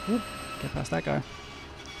accurate. Whoop, get past that guy.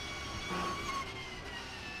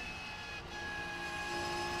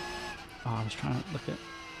 Oh, I was trying to look at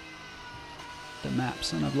the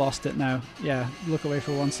maps and I've lost it now. Yeah, look away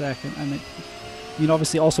for 1 second and it, I mean,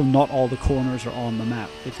 obviously also not all the corners are on the map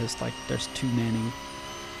because like there's too many.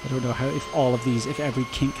 I don't know how, if all of these, if every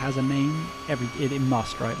kink has a name, it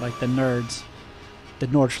must, right? Like the nerds, the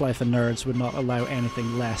Nordschleife nerds would not allow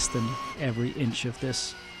anything less than every inch of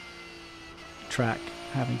this track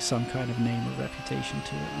having some kind of name or reputation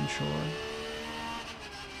to it, I'm sure.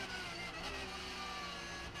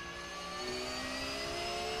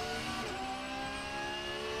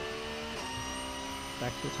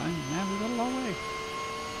 Back to the timing. Man, we got a long way.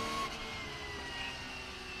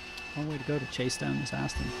 Long way to go to chase down this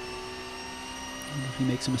Aston. I wonder if he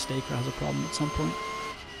makes a mistake or has a problem at some point.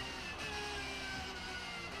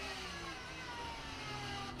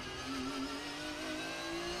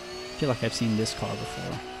 I feel like I've seen this car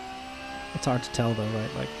before. It's hard to tell though,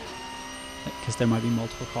 right? Like, because there might be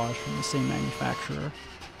multiple cars from the same manufacturer.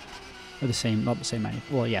 Or the same, not the same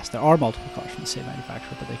manufacturer. Well, yes, there are multiple cars from the same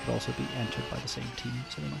manufacturer, but they could also be entered by the same team,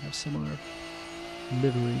 so they might have similar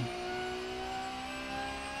livery.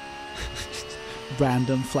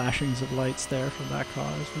 Random flashings of lights there from that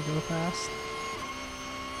car as we go past.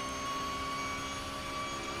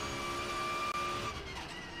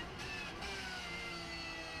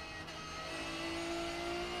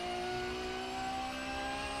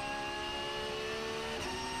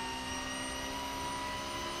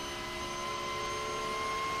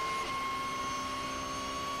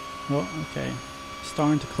 Well, okay.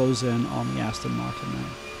 Starting to close in on the Aston Martin now.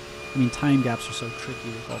 I mean, time gaps are so tricky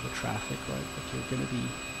with all the traffic, right? Like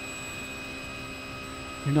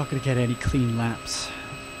you're not going to get any clean laps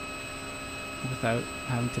without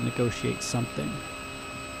having to negotiate something.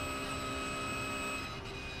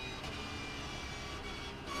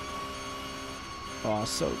 Oh,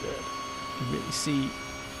 so good. You really see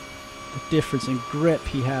the difference in grip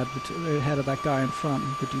he had ahead of that guy in front.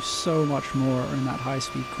 He could do so much more in that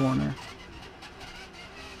high-speed corner.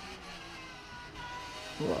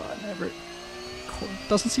 Well,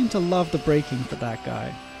 doesn't seem to love the braking for that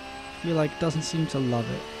guy. I feel like doesn't seem to love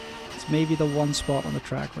it. It's maybe the one spot on the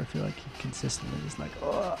track where I feel like he consistently is like,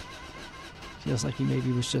 oh. Feels like he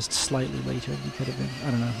maybe was just slightly later than he could have been.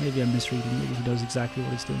 I don't know, maybe I'm misreading, maybe he knows exactly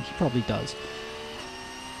what he's doing. He probably does.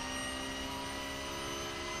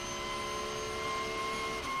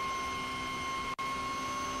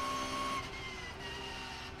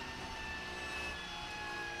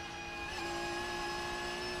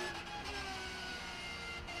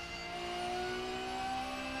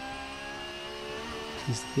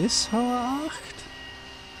 Is this how I act?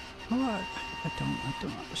 I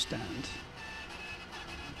don't understand.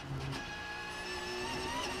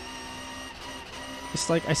 It's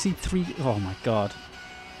like I see three. Oh my god!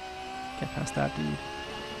 Get past that, dude.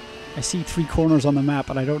 I see 3 corners on the map,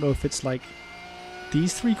 and I don't know if it's like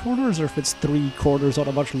these 3 corners or if it's 3 corners on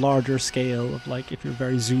a much larger scale. Of like, if you're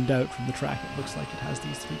very zoomed out from the track, it looks like it has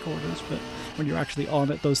these 3 corners, but when you're actually on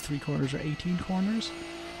it, those 3 corners are 18 corners.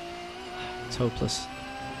 It's hopeless.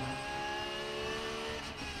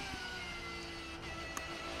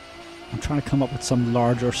 I'm trying to come up with some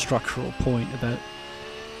larger structural point about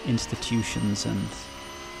institutions and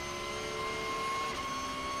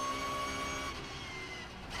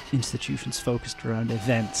institutions focused around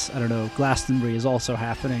events. I don't know, Glastonbury is also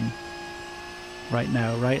happening right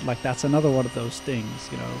now, right? Like, that's another one of those things,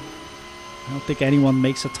 you know. I don't think anyone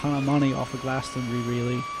makes a ton of money off of Glastonbury,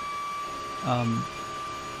 really.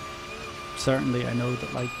 Certainly I know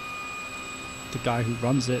that, like, the guy who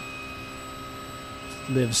runs it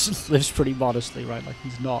lives pretty modestly, right? Like,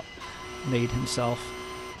 he's not made himself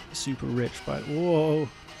super rich, but whoa,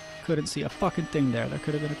 couldn't see a fucking thing there. There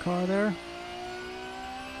could have been a car there.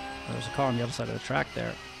 There's a car on the other side of the track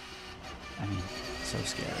there. I mean, so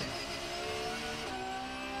scary.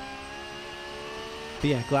 But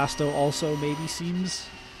yeah, Glasto also maybe seems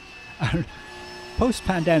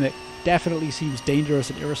post-pandemic definitely seems dangerous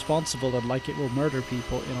and irresponsible and like it will murder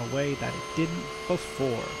people in a way that it didn't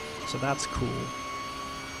before. So that's cool.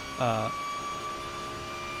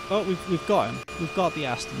 Oh, we've got him. We've got the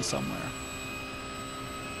Aston somewhere.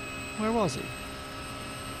 Where was he?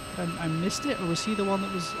 I missed it, or was he the one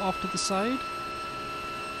that was off to the side?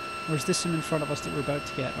 Or is this him in front of us that we're about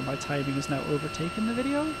to get, and my timing is now overtaken the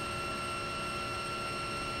video?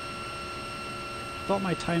 I thought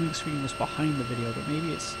my timing screen was behind the video, but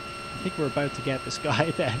maybe it's... I think we're about to get this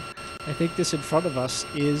guy then. I think this in front of us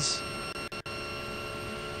is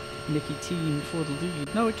Nicky Team for the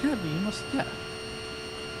lead. No, it can't be. He must... Yeah.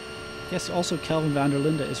 Yes, also Kelvin van der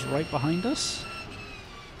Linde is right behind us.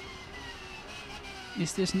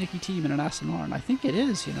 Is this Nicky Team in an Aston Martin? I think it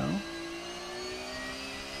is, you know.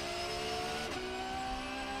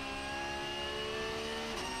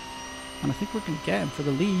 And I think we're going to get him for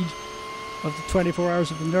the lead of the 24 hours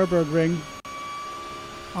of the Nurburgring.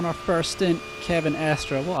 On our first stint, Kevin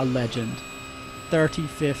Estre, what a legend.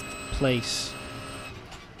 35th place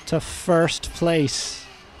to first place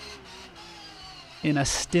in a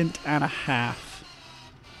stint and a half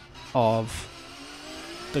of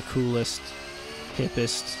the coolest,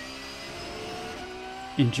 hippest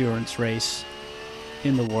endurance race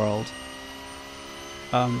in the world.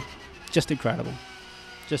 Just incredible.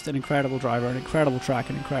 Just an incredible driver, an incredible track,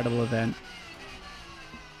 an incredible event.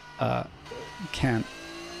 I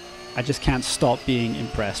just can't stop being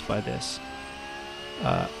impressed by this.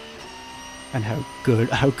 And how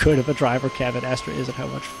good of a driver Kevin Estre is and how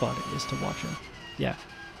much fun it is to watch him. Yeah,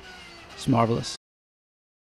 it's marvelous.